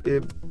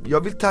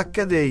jag vill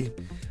tacka dig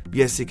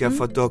Jessica,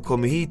 för att du har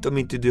kommit hit, om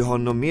inte du har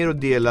något mer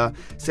att dela.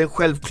 Sen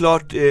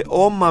självklart,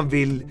 om man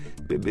vill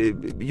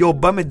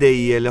jobba med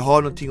dig eller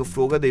har någonting att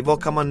fråga dig,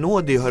 vad kan man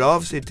nå dig och höra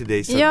av sig till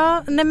dig?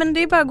 Ja, nej men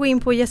det är bara att gå in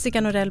på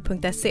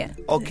jessicanorell.se.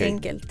 Okay.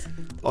 Enkelt.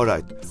 All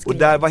right. Och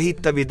där, vad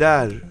hittar vi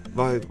där?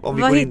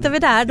 Vad hittar vi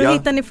där? Då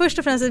hittar ni först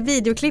och främst ett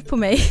videoklipp på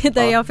mig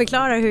där jag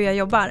förklarar hur jag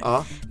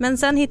jobbar. Men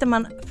sen hittar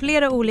man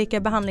flera olika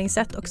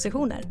behandlingssätt och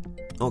sessioner.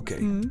 Okej.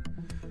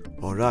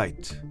 All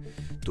right.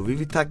 Då vill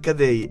vi tacka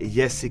dig,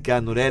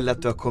 Jessica Norell,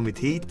 att du har kommit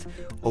hit.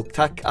 Och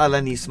tack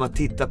alla ni som har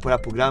tittat på det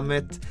här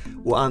programmet.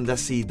 Å andra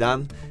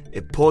sidan,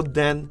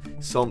 podden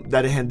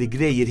där det händer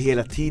grejer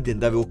hela tiden.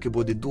 Där vi åker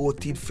både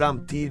dåtid,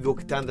 framtid, vi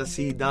åker till andra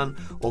sidan.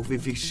 Och vi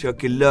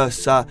försöker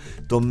lösa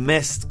de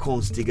mest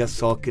konstiga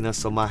sakerna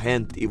som har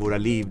hänt i våra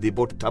liv. Det är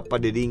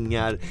borttappade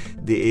ringar,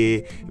 det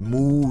är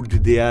mord,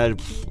 det är...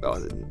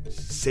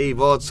 säg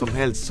vad som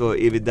helst, så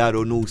är vi där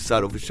och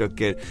nosar och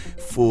försöker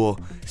få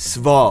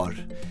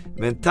svar.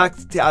 Men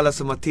tack till alla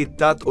som har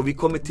tittat. Och vi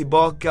kommer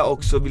tillbaka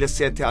också, vill jag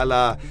säga till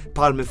alla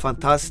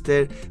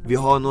Palmefantaster. Vi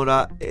har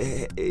några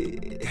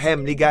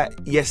hemliga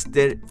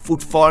gäster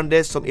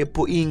fortfarande som är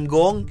på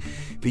ingång.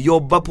 Vi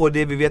jobbar på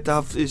det, vi vet att vi har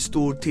haft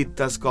stor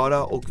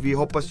tittarskara. Och vi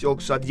hoppas ju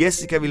också att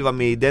Jessica vill vara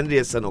med i den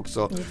resan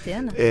också.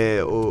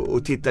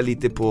 Och titta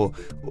lite på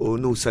och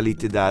nosa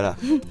lite där.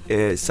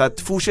 Så att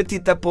fortsätt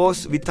titta på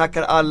oss. Vi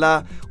tackar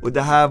alla. Och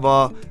det här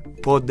var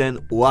podden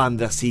Å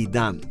andra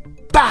sidan.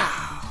 Bah!